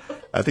illegal.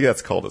 I think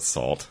that's called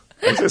assault.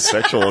 I think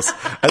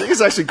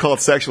it's actually called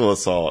sexual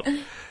assault.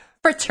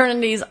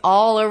 Fraternities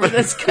all over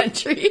this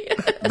country.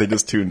 They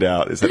just tuned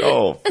out. They said,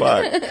 "Oh,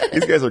 fuck,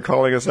 these guys are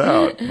calling us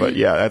out." But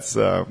yeah, that's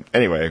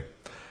anyway.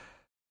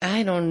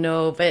 I don't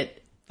know, but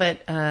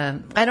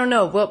I don't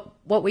know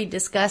what we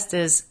discussed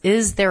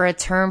is there a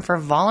term for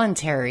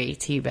voluntary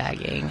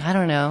teabagging? I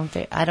don't know.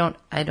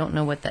 I don't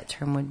know what that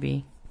term would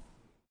be.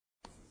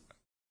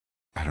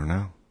 I don't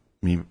know.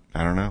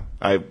 I don't know.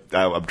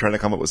 I'm trying to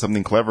come up with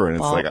something clever, and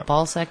it's like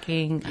ball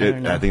sucking. I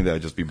don't know. I think that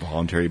would just be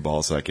voluntary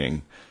ball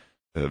sucking.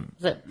 Is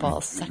it ball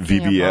sucking or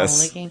ball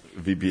VBS. licking?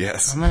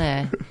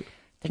 VBS.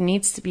 There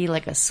needs to be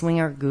like a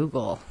swinger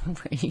Google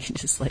where you can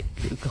just like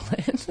Google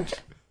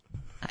it.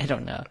 I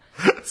don't know.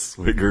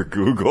 Swinger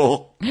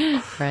Google.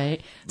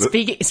 Right.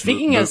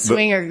 Speaking of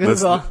swinger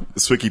Google.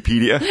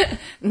 Wikipedia.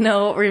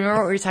 No, remember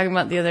what we were talking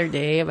about the other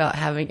day about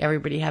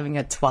everybody having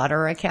a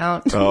Twitter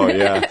account? Oh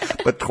yeah.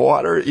 But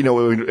Twitter,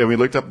 we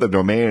looked up the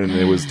domain and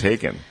it was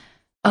taken.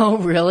 Oh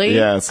really?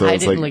 Yeah, so I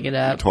it's didn't like look it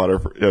up.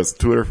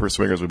 Twitter for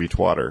swingers would be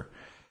Twatter.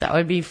 That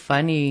would be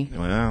funny.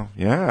 Well,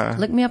 yeah.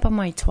 Look me up on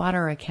my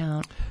Twitter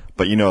account.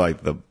 But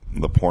like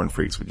the porn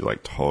freaks would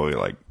like totally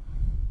like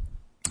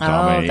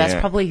dominate. Oh, that's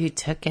probably who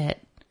took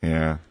it.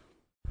 Yeah.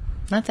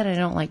 Not that I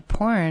don't like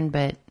porn,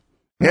 but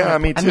me too.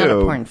 I'm not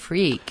a porn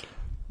freak.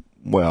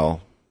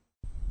 Well,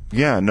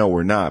 yeah, no,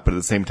 we're not. But at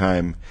the same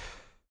time,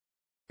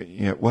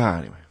 well,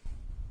 anyway,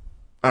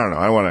 I don't know.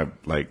 I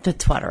want to like the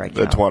Twitter account.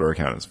 The Twitter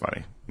account is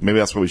funny. Maybe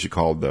that's what we should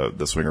call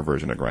the swinger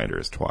version of Grindr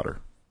is Twatter.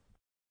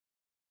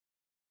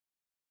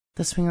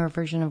 The swinger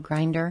version of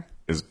Grindr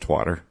is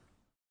Twatter.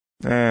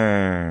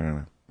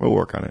 We'll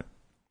work on it.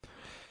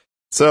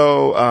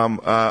 So,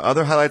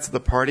 other highlights of the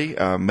party,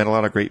 met a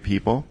lot of great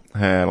people,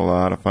 had a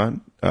lot of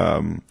fun,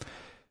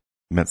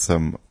 met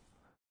some,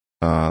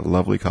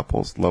 lovely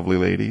couples, lovely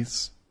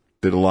ladies,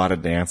 did a lot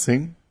of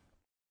dancing.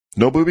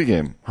 No booby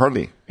game,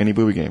 hardly any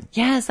booby game.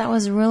 Yes, that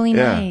was really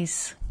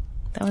nice.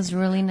 That was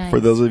really nice. For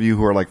those of you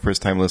who are like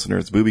first time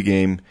listeners, booby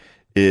game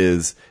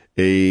is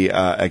a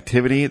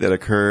activity that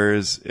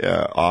occurs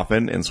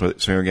often in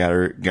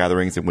swinger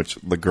gatherings in which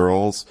the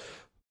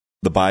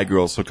bi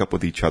girls hook up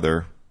with each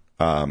other,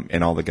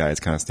 and all the guys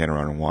kind of stand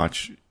around and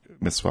watch.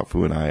 Miss Swap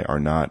Foo and I are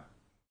not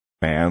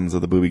fans of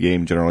the booby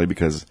game generally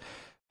because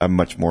I'm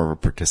much more of a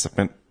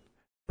participant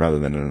rather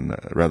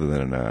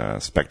than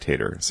a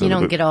spectator. So you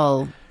don't get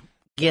all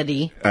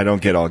giddy I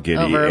don't get all giddy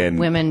over and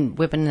women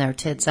whipping their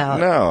tits out.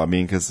 no, I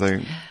mean because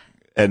and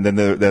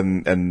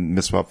then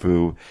Miss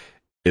Wafu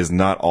is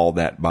not all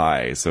that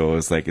bi, so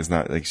it's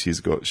not like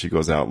she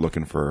goes out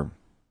looking for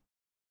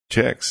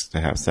chicks to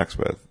have sex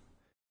with.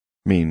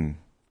 I mean,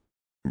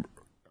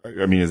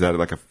 is that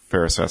like a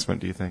fair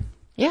assessment? Do you think?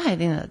 Yeah, I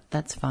think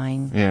that's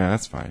fine. Yeah,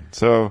 that's fine.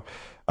 So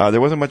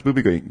there wasn't much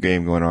booby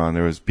game going on.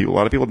 There was a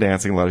lot of people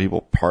dancing, a lot of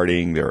people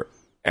partying their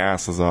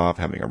asses off,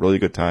 having a really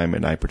good time,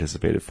 and I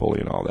participated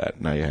fully in all that.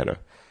 And I had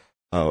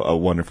a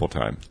wonderful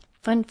time.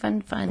 Fun.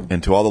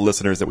 And to all the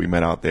listeners that we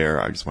met out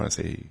there, I just want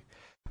to say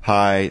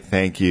hi,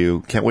 thank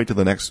you. Can't wait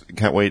until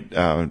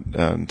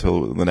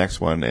the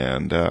next one.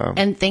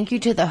 And thank you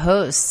to the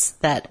hosts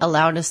that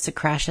allowed us to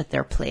crash at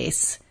their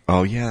place.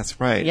 Oh yeah, that's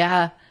right.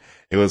 Yeah.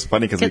 It was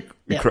funny because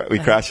we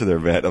crashed at their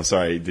bed. I'm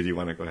sorry. Did you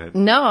want to go ahead?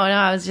 No,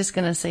 I was just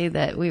going to say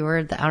that we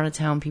were the out of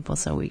town people,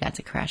 so we got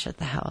to crash at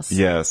the house.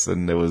 Yes.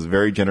 And it was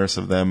very generous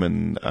of them.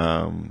 And,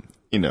 a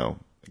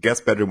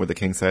guest bedroom with a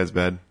king size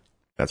bed.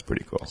 That's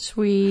pretty cool.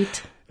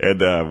 Sweet. And,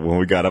 when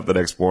we got up the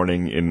next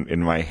morning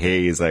in my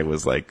haze, I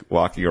was like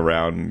walking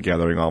around and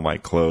gathering all my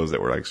clothes that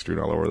were like strewn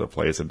all over the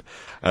place. And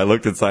I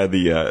looked inside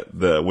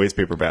the waste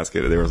paper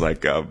basket and there was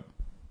like,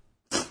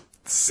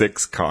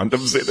 6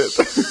 condoms in it.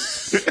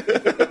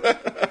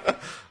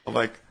 I'm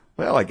like,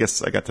 well, I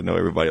guess I got to know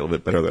everybody a little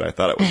bit better than I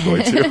thought I was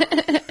going to.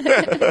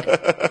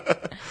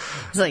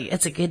 It's like,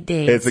 it's a good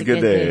day. It's a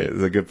good day. It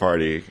was a good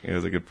party. It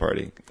was a good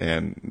party.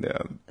 And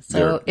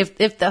so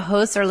if the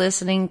hosts are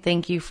listening,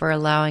 thank you for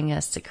allowing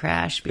us to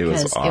crash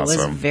because it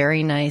was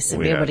very nice to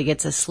be able to get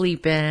to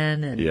sleep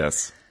in and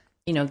yes,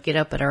 get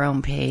up at our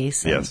own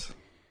pace. Yes.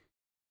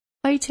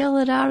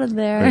 Hightail it out of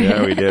there.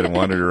 Yeah, we did.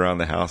 Wandered around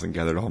the house and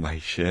gathered all my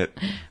shit.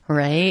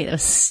 Right? It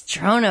was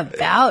strewn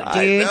about,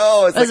 dude. I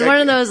know. It was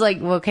one of those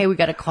like, well, okay, we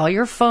got to call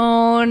your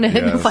phone and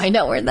Yes. find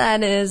out where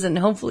that is, and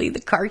hopefully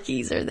the car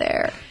keys are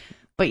there.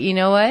 But you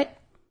know what?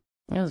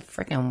 It was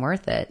freaking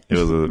worth it. It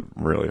was a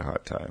really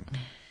hot time.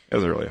 It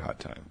was a really hot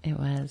time. It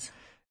was.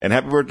 And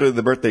happy birthday to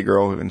the birthday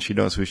girl, and she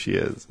knows who she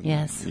is.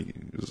 Yes.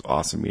 It was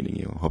awesome meeting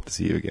you. Hope to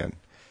see you again.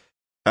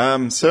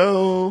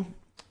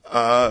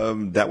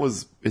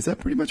 Is that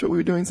pretty much what we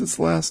were doing since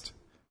the last?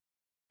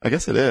 I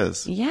guess it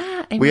is.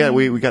 Yeah.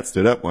 We got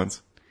stood up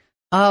once.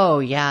 Oh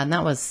yeah, and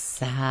that was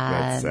sad.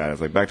 That's sad.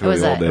 It's like back to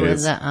the old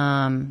days.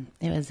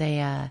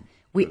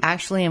 We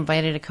actually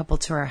invited a couple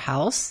to our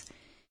house,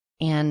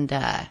 and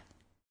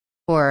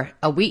for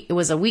a week, it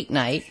was a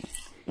weeknight,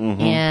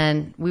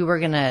 and we were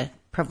gonna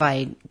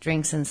provide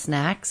drinks and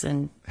snacks,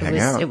 and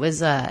it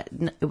was a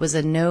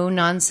no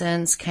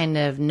nonsense kind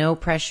of no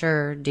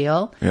pressure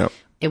deal. Yep.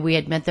 We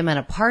had met them at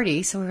a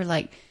party, so we were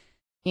like,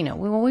 we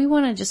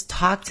want to just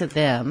talk to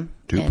them.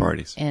 Two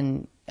parties.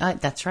 And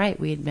that's right.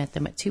 We had met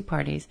them at 2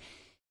 parties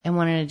and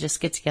wanted to just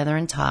get together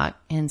and talk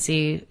and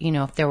see,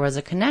 if there was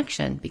a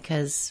connection,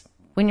 because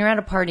when you're at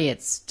a party,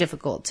 it's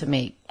difficult to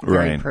make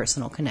very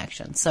personal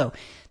connections. So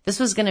this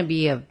was going to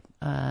be a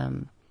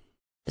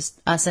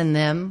just us and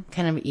them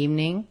kind of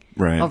evening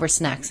over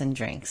snacks and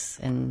drinks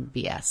and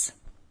BS.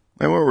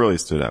 And we really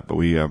stood up, but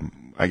we,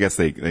 I guess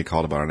they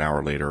called about an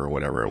hour later or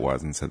whatever it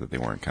was and said that they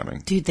weren't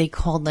coming. Dude, they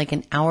called like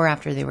an hour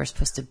after they were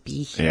supposed to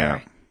be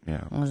here.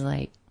 Yeah. It was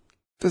like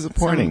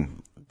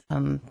disappointing.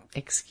 Some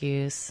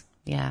excuse.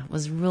 Yeah, it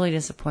was really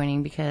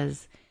disappointing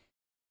because,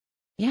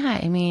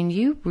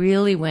 you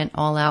really went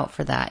all out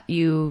for that.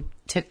 You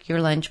took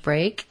your lunch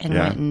break and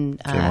went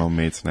and came home,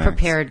 made snacks.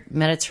 Prepared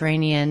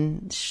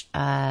Mediterranean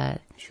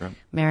shrimp.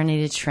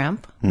 Marinated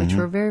shrimp, which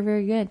were very,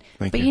 very good.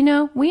 Thank but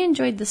you. We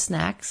enjoyed the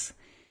snacks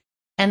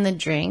and the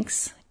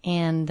drinks,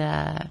 and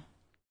I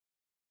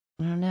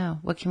don't know.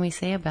 What can we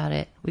say about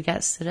it? We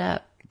got stood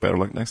up. Better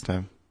luck next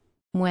time.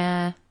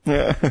 Wah.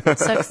 Yeah.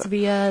 Sucks to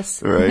be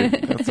us. Right.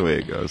 That's the way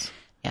it goes.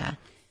 Yeah.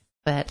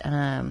 But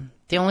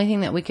the only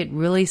thing that we could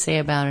really say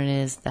about it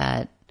is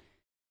that,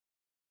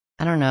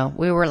 I don't know,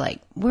 we were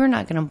like, we're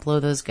not going to blow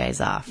those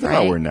guys off,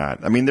 right? No, we're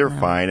not. I mean, they're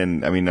fine.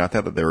 And I mean, I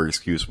thought that their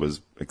excuse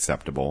was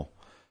acceptable.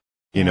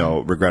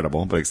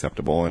 Regrettable, but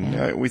acceptable.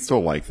 And we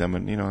still like them.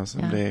 And,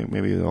 someday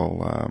maybe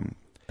they'll...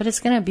 But it's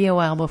going to be a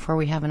while before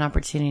we have an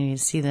opportunity to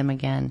see them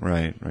again.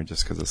 Right,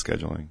 just because of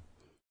scheduling.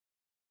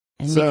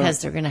 And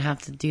because they're going to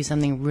have to do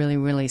something really,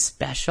 really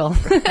special.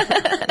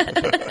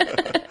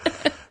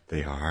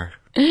 They are.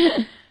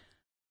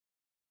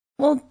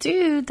 Well,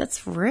 dude,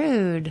 that's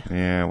rude.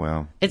 Yeah,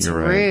 well. It's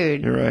rude.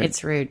 Right. You're right.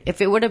 It's rude.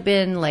 If it would have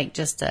been like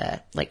just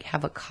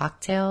have a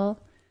cocktail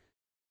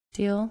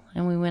deal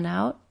and we went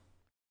out,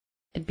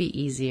 it'd be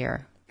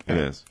easier. It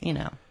is.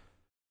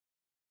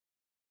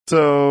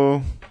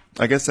 So,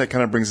 I guess that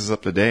kind of brings us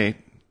up to date.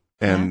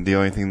 And the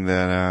only thing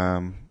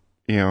that,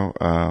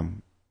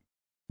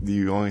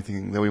 the only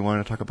thing that we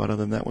wanted to talk about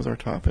other than that was our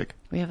topic.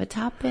 We have a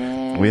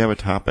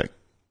topic.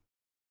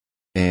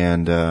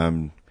 And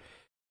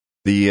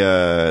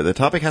the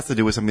topic has to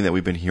do with something that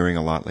we've been hearing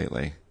a lot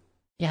lately.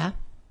 Yeah.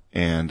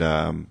 And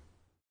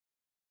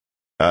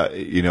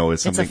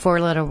It's something. It's a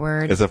 4-letter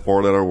word. It's a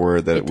 4-letter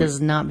word that it does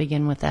not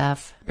begin with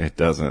F. It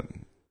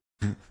doesn't.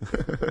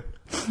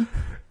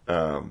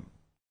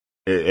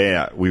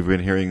 Yeah, we've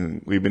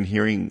been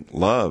hearing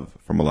love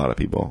from a lot of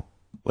people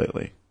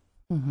lately,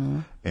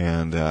 and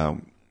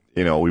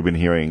we've been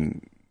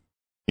hearing,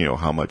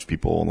 how much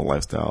people in the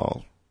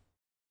lifestyle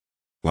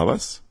love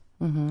us,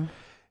 and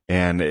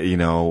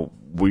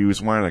we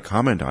just wanted to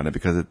comment on it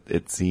because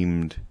it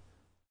seemed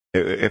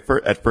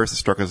at first it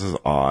struck us as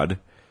odd,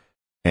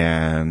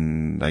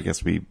 and I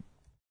guess we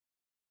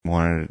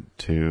wanted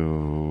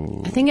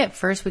to. I think at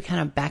first we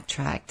kind of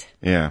backtracked.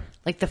 Yeah.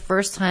 Like the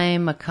first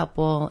time a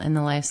couple in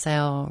the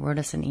lifestyle wrote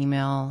us an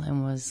email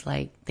and was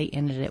like, they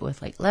ended it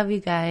with like, "Love you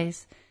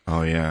guys."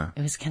 Oh yeah.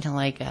 It was kind of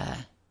like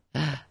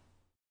And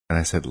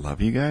I said,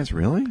 "Love you guys,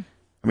 really?"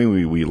 I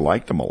mean, we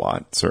liked them a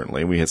lot.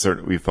 Certainly,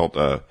 we felt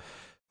a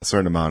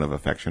certain amount of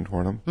affection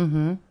toward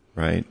them,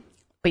 right?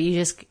 But you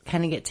just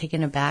kind of get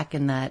taken aback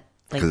in that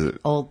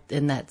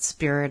in that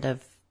spirit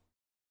of,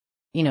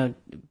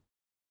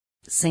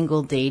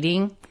 single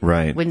dating,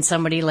 right? When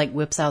somebody like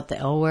whips out the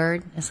L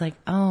word, it's like,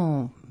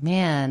 oh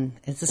man,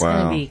 is this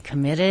going to be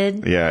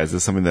committed? Yeah, is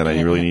this something that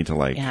I really need to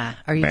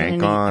Are you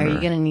bank on? Are you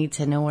going to need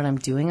to know what I'm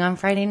doing on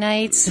Friday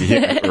nights?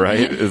 Yeah,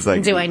 right. It's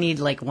like, do I need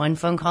like one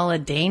phone call a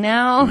day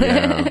now?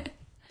 Yeah.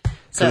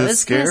 So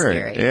it's kind of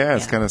scary. Yeah,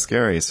 it's kind of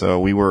scary. So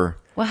we were.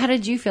 Well, how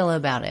did you feel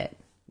about it?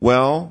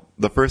 Well,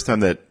 the first time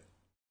that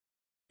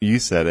you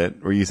said it,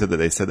 or you said that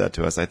they said that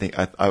to us, I think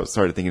I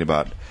started thinking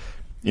about,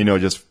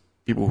 just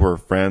people who are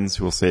friends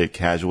who will say it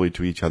casually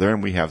to each other,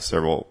 and we have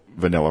several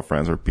vanilla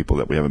friends or people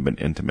that we haven't been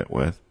intimate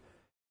with,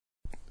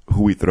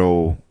 who we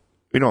don't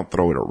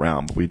throw it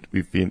around, but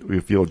we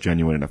feel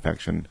genuine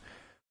affection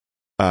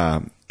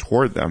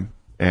toward them,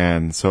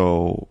 and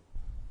so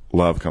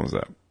love comes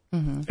up,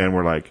 and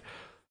we're like,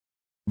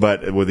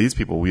 but with these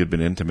people we had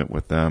been intimate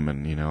with them,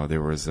 and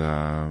there was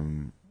I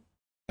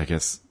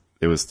guess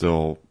it was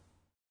still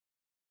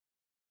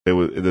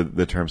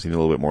the term seemed a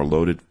little bit more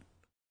loaded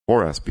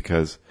for us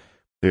because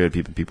there had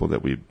been people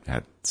that we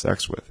had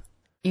sex with.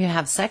 You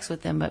have sex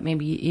with them, but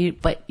maybe you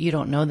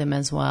don't know them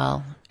as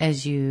well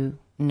as you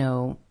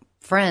know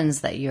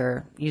friends that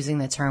you're using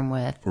the term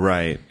with.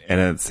 Right. And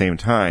at the same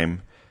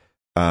time,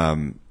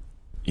 for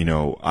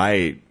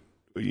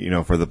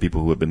the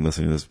people who have been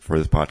listening to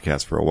this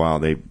podcast for a while,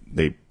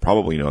 they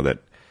probably know that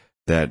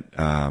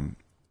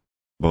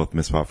both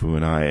Ms. Fafu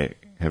and I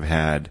have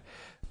had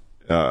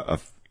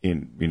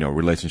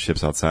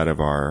relationships outside of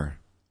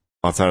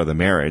the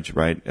marriage,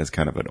 right, as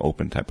kind of an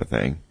open type of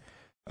thing.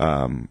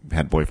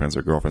 Had boyfriends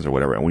or girlfriends or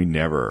whatever, and we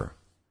never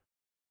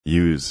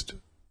used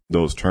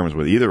those terms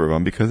with either of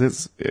them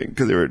because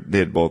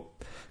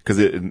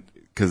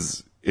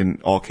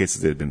in all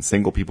cases they had been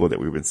single people that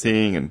we've been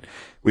seeing, and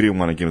we didn't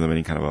want to give them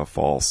any kind of a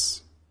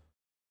false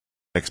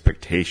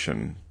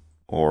expectation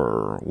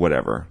or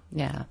whatever.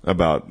 Yeah.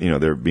 About,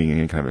 there being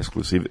any kind of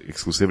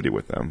exclusivity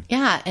with them.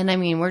 Yeah. And I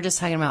mean, we're just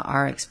talking about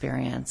our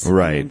experience.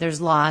 Right. I mean,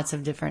 there's lots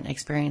of different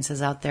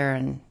experiences out there,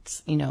 and,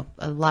 a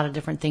lot of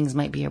different things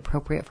might be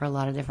appropriate for a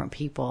lot of different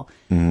people.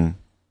 Mm-hmm.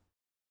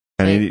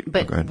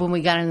 But when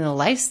we got into the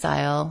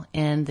lifestyle,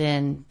 and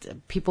then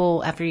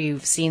people, after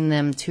you've seen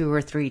them 2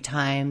 or 3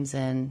 times,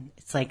 and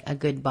it's like a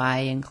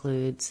goodbye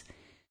includes,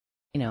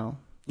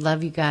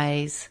 love you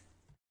guys.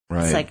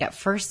 Right. It's like at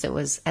first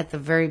at the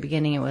very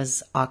beginning, it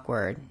was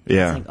awkward.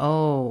 Yeah. It's like,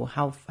 oh,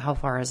 how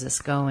far is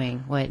this going?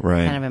 What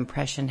kind of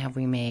impression have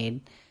we made?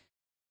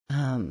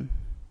 But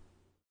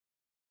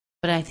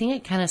I think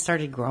it kind of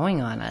started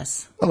growing on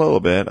us. A little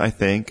bit, I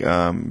think,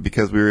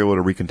 because we were able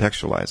to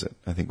recontextualize it.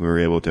 I think we were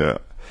able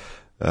to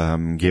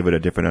give it a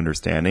different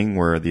understanding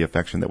where the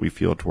affection that we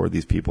feel toward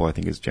these people, I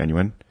think, is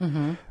genuine.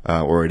 Mm-hmm.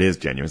 Or it is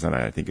genuine. It's not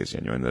I think it's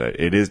genuine. That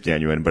it is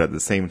genuine, but at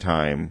the same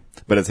time,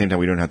 we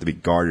don't have to be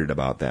guarded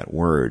about that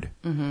word.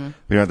 Mm-hmm.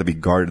 We don't have to be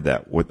guarded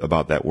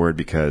about that word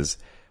because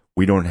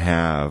we don't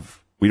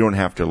have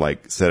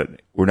to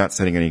we're not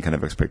setting any kind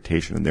of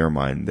expectation in their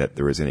mind that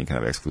there is any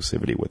kind of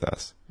exclusivity with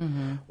us,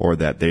 or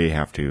that they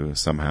have to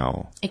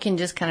somehow. It can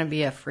just kind of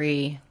be a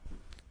free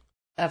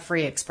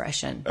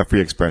expression. A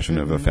free expression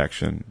of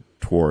affection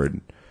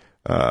toward.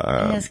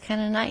 And it's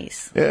kind of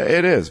nice. Yeah,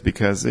 it is,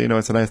 because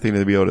it's a nice thing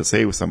to be able to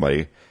say to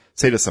somebody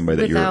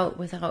that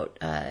without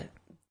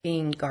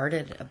being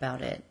guarded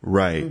about it.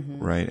 Right,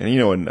 right,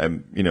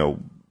 and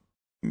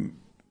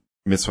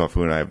Ms.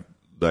 Fafu and I have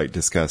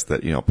discussed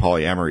that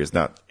polyamory is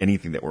not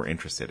anything that we're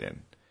interested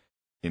in.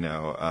 I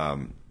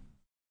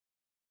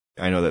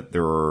know that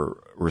there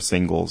were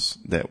singles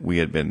that we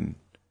had been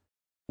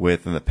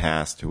with in the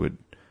past who would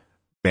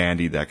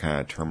bandied that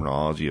kind of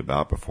terminology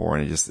about before,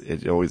 and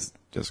it always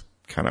just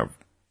kind of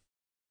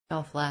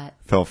fell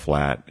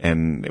flat,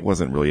 and it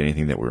wasn't really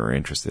anything that we were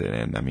interested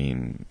in. I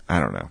mean, I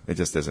don't know, it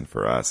just isn't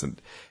for us,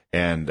 and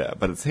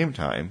but at the same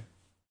time,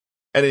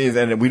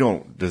 and we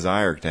don't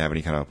desire to have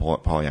any kind of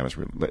polyamorous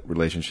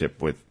relationship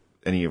with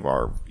any of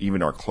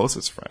even our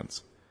closest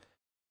friends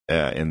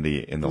in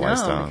the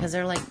lifestyle, because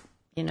they're like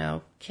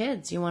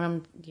kids. You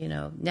want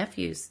them,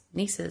 nephews,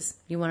 nieces.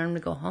 You want them to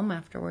go home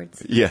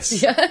afterwards.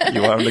 Yes. You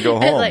want them to go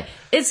home. It's like,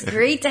 it's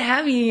great to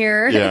have you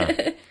here.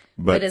 Yeah.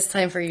 But it's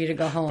time for you to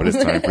go home. But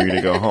it's time for you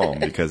to go home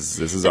because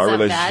this is our that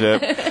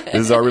relationship. This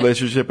is our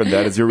relationship, and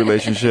that is your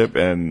relationship.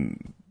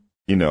 And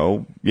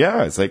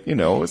it's like we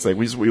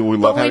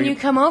love But when having. you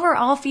come over,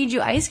 I'll feed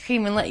you ice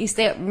cream and let you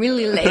stay up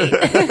really late.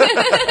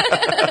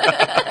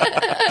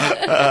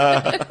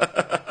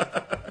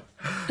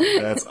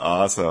 That's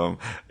awesome.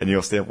 And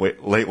you'll stay up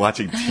late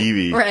watching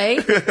TV.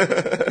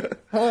 Right?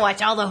 We'll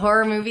watch all the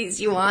horror movies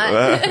you want.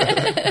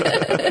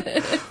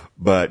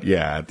 But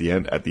yeah, at the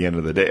end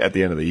of the day, at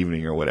the end of the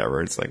evening or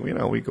whatever, it's like,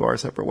 we go our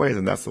separate ways,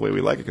 and that's the way we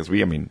like it. Cause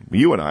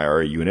you and I are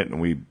a unit, and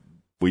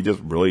we just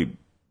really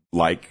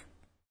like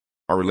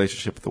our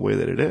relationship the way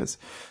that it is.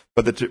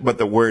 But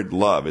the word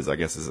love is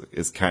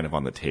kind of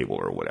on the table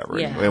or whatever.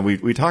 Yeah. And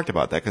we talked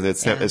about that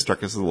because it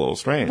struck us as a little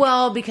strange.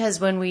 Well, because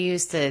when we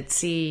used to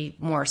see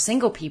more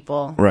single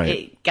people, right.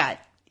 it got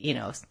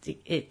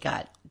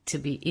to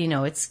be,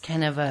 it's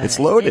kind of it's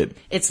loaded.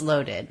 It's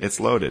loaded.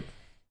 It's loaded.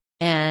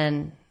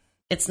 And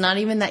it's not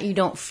even that you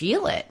don't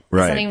feel it.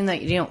 Right. It's not even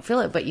that you don't feel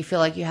it, but you feel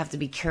like you have to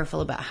be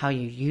careful about how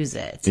you use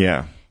it.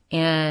 Yeah.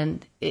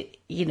 And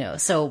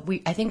so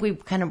I think we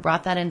kind of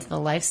brought that into the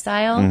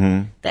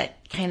lifestyle,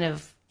 that kind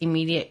of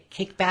immediate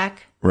kickback.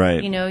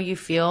 Right. You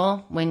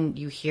feel when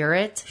you hear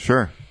it.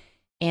 Sure.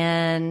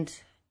 And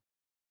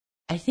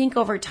I think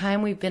over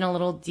time we've been a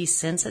little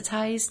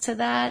desensitized to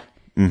that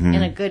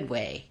in a good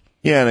way.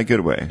 Yeah, in a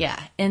good way.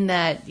 Yeah. In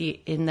that, you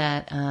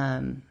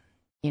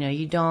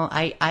don't,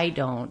 I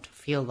don't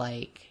feel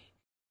like,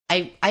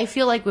 I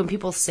feel like when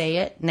people say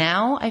it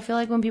now,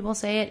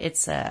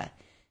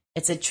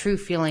 it's a true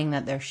feeling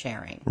that they're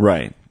sharing.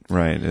 Right.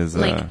 Right.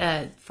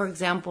 For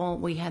example,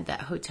 we had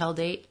that hotel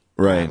date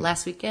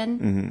last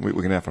weekend. Mm-hmm.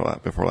 We can have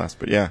before last,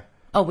 but yeah.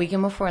 Oh,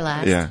 weekend before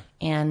last. Yeah.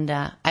 And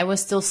I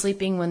was still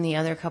sleeping when the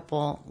other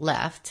couple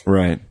left.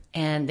 Right.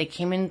 And they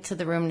came into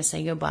the room to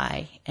say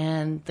goodbye.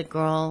 And the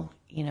girl,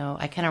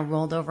 I kind of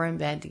rolled over in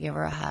bed to give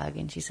her a hug.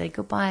 And she said,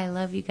 goodbye,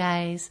 love you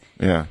guys.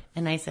 Yeah.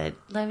 And I said,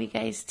 love you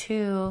guys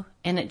too.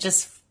 And it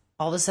just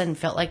all of a sudden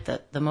felt like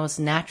the most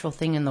natural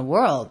thing in the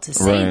world to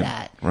say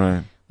that.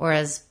 Right.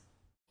 Whereas,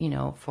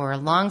 for a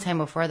long time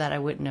before that, I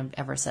wouldn't have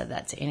ever said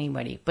that to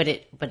anybody. But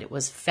it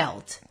was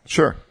felt.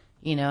 Sure.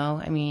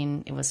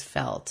 It was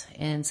felt.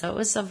 And so it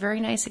was a very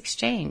nice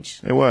exchange.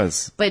 It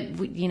was. But,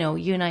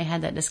 you and I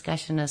had that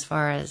discussion as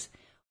far as,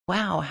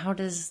 wow, how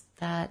does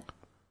that,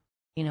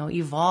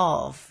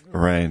 evolve?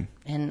 Right.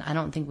 And I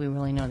don't think we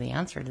really know the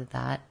answer to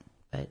that.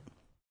 But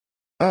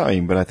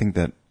but I think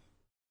that,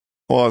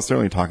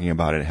 certainly talking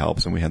about it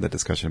helps. And we had that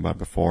discussion about it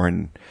before.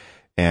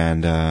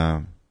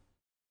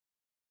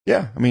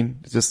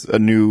 It's just a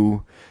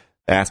new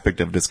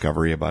aspect of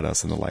discovery about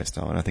us and the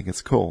lifestyle, and I think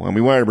it's cool. And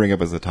we wanted to bring it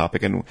up as a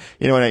topic, and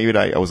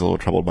I was a little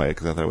troubled by it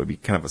because I thought it would be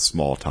kind of a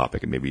small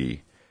topic and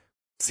maybe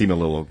seem a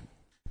little,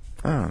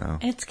 I don't know.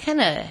 It's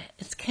kind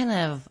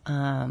of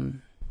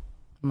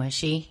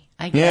mushy,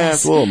 I guess. Yeah,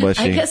 it's a little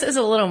mushy. I guess it's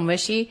a little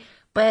mushy,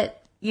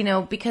 but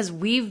because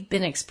we've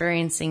been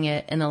experiencing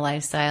it in the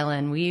lifestyle,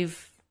 and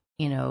we've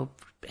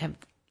have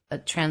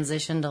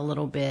transitioned a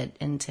little bit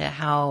into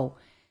how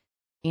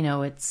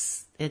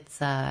it's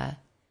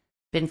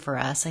been for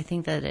us. I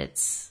think that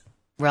it's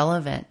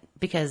relevant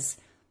because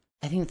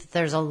I think that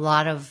there's a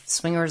lot of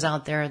swingers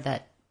out there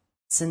that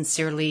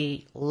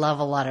sincerely love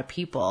a lot of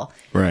people.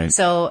 Right.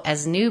 So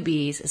as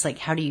newbies, it's like,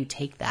 how do you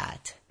take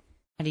that?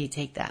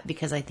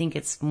 Because I think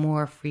it's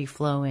more free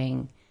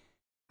flowing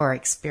for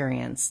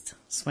experienced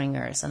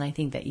swingers. And I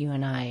think that you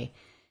and I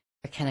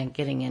are kind of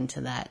getting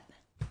into that.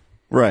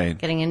 Right.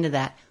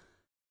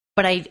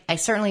 But I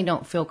certainly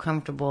don't feel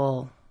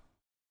comfortable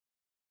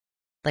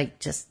like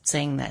just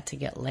saying that to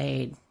get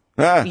laid.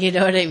 You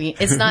know what I mean?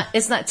 It's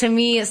not to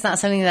me, it's not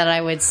something that I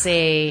would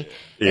say.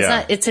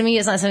 To me,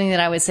 it's not something that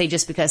I would say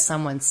just because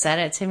someone said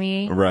it to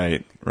me.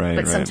 Right.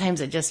 But sometimes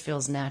it just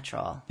feels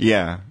natural.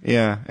 Yeah.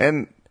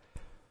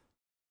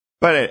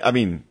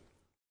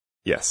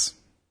 Yes,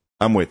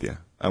 I'm with you.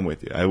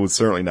 I would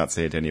certainly not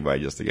say it to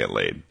anybody just to get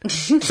laid.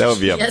 That would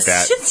be a bad.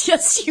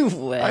 Yes, you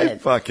would. I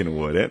fucking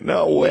wouldn't.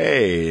 No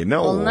way.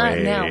 No way. Not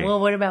now.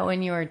 Well, what about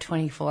when you were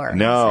 24?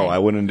 No, I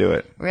wouldn't do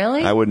it.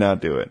 Really? I would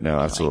not do it.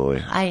 No,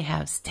 absolutely. I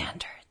have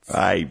standards.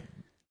 I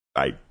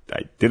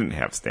didn't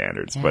have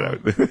standards, but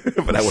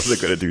I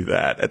wasn't going to do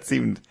that. That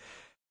seemed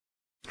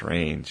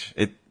strange.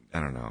 I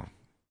don't know.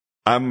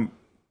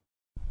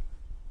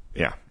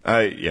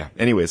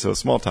 Anyway, so a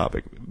small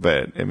topic,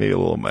 but it may be a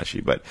little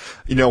mushy, but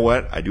you know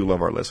what? I do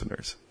love our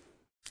listeners.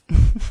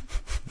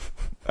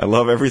 I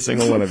love every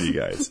single one of you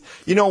guys.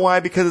 You know why?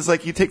 Because it's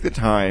like you take the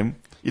time.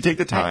 Do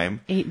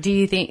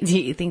you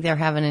think they're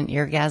having an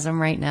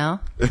orgasm right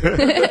now?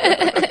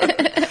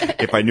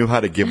 If I knew how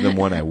to give them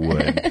one, I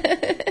would.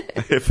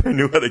 If I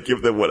knew how to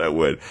give them what I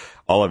would.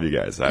 All of you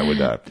guys, I would,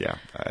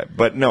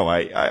 but no,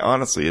 I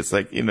honestly, it's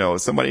like,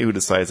 somebody who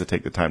decides to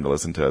take the time to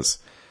listen to us,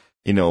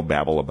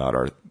 babble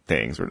about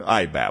things. Or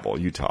I babble,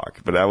 you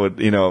talk, but I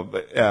would,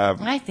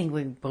 I think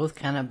we both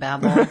kind of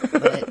babble,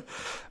 but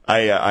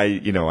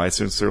I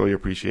sincerely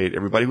appreciate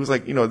everybody who's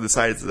like,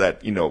 decides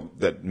that,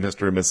 that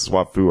Mr. and Mrs.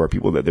 Swap Fu are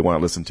people that they want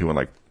to listen to and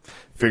like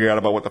figure out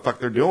about what the fuck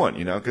they're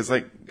doing, cause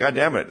like, God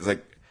damn it. It's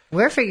like,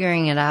 we're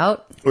figuring it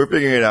out. We're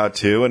figuring it out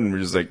too. And we're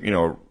just like,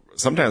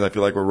 sometimes I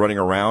feel like we're running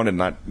around and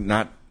not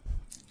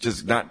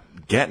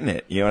getting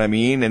it. You know what I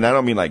mean? And I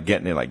don't mean like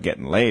getting it, like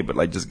getting laid, but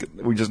like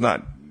we're just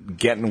not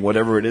getting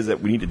whatever it is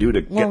that we need to do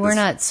to get Well, we're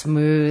not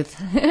smooth.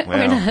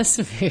 We're not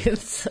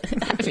smooth.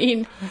 I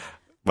mean,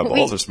 my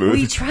balls are smooth.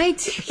 We tried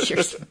to.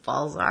 Your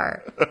balls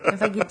are.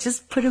 If I could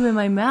just put them in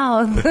my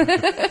mouth.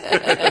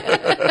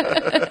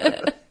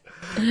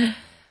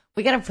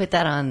 We got to put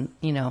that on,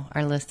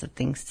 our list of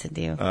things to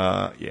do.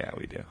 Yeah,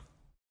 we do.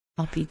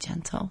 I'll be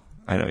gentle.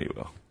 I know you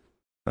will.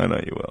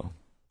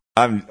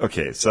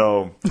 Okay.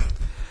 So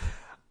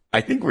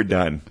I think we're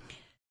done.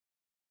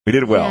 We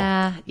did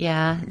well.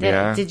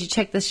 Yeah. Did you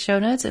check the show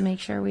notes and make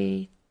sure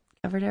we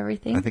covered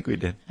everything? I think we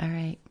did. All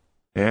right.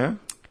 Yeah.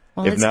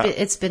 Well,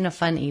 it's been a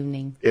fun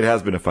evening. It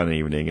has been a fun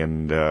evening,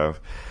 and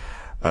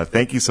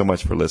thank you so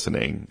much for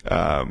listening.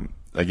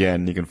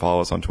 Again, you can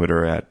follow us on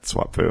Twitter at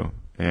SwapFu,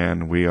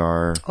 and we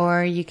are.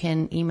 Or you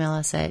can email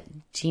us at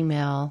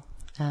Gmail.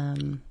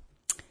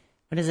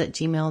 What is it?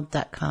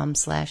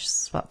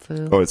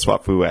 gmail.com/swapfu. Oh, it's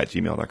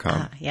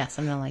swapfu@gmail.com. Yeah,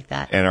 something like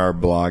that. And our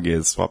blog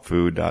is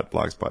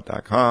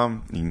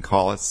swapfu.blogspot.com. You can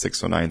call us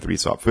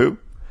 609-3SWAPFU.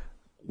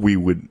 We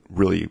would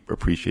really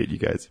appreciate you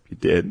guys if you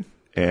did.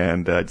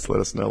 And just let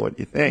us know what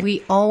you think.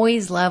 We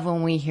always love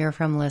when we hear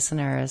from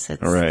listeners.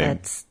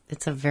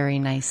 It's a very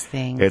nice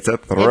thing. It's a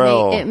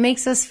thrill. It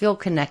makes us feel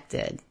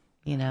connected,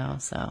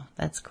 so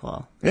that's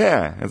cool.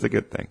 Yeah, that's a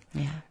good thing.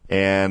 Yeah.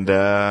 And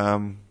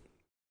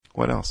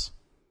what else?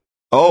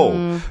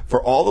 Oh,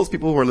 for all those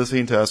people who are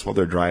listening to us while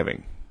they're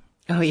driving.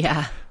 Oh,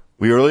 yeah.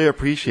 We really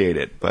appreciate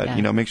it. But,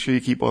 make sure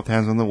you keep both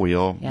hands on the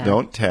wheel. Yeah.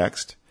 Don't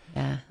text.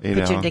 Yeah.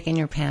 Put your dick in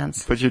your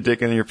pants. Put your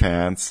dick in your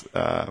pants.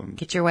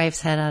 Get your wife's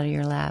head out of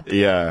your lap.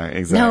 Yeah,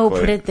 exactly. No,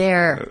 put it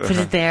there. Put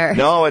it there.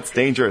 No, it's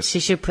dangerous. She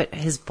should put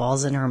his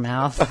balls in her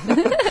mouth.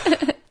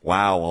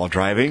 Wow, while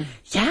driving?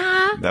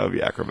 Yeah. That would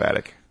be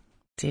acrobatic.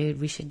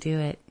 Dude, we should do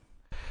it.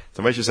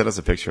 Somebody should send us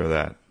a picture of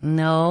that.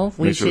 No,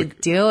 we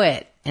should do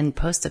it and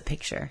post a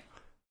picture.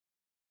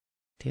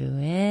 Do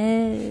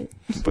it.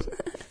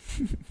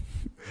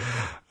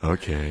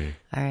 Okay.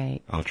 All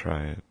right. I'll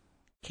try it.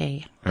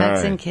 Okay.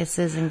 Hugs and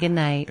kisses and good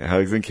night.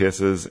 Hugs and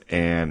kisses.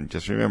 And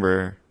just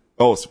remember,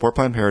 support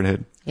Planned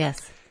Parenthood.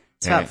 Yes.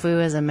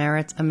 SwapFu is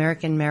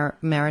American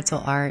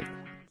marital art.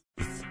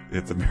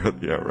 It's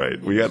yeah, right.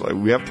 We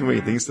have too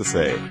many things to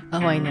say.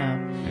 Oh, I know.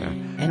 Yeah.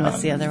 And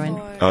what's the other one?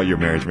 Oh, your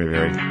marriage may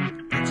vary.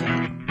 That's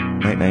right.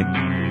 Night,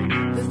 night.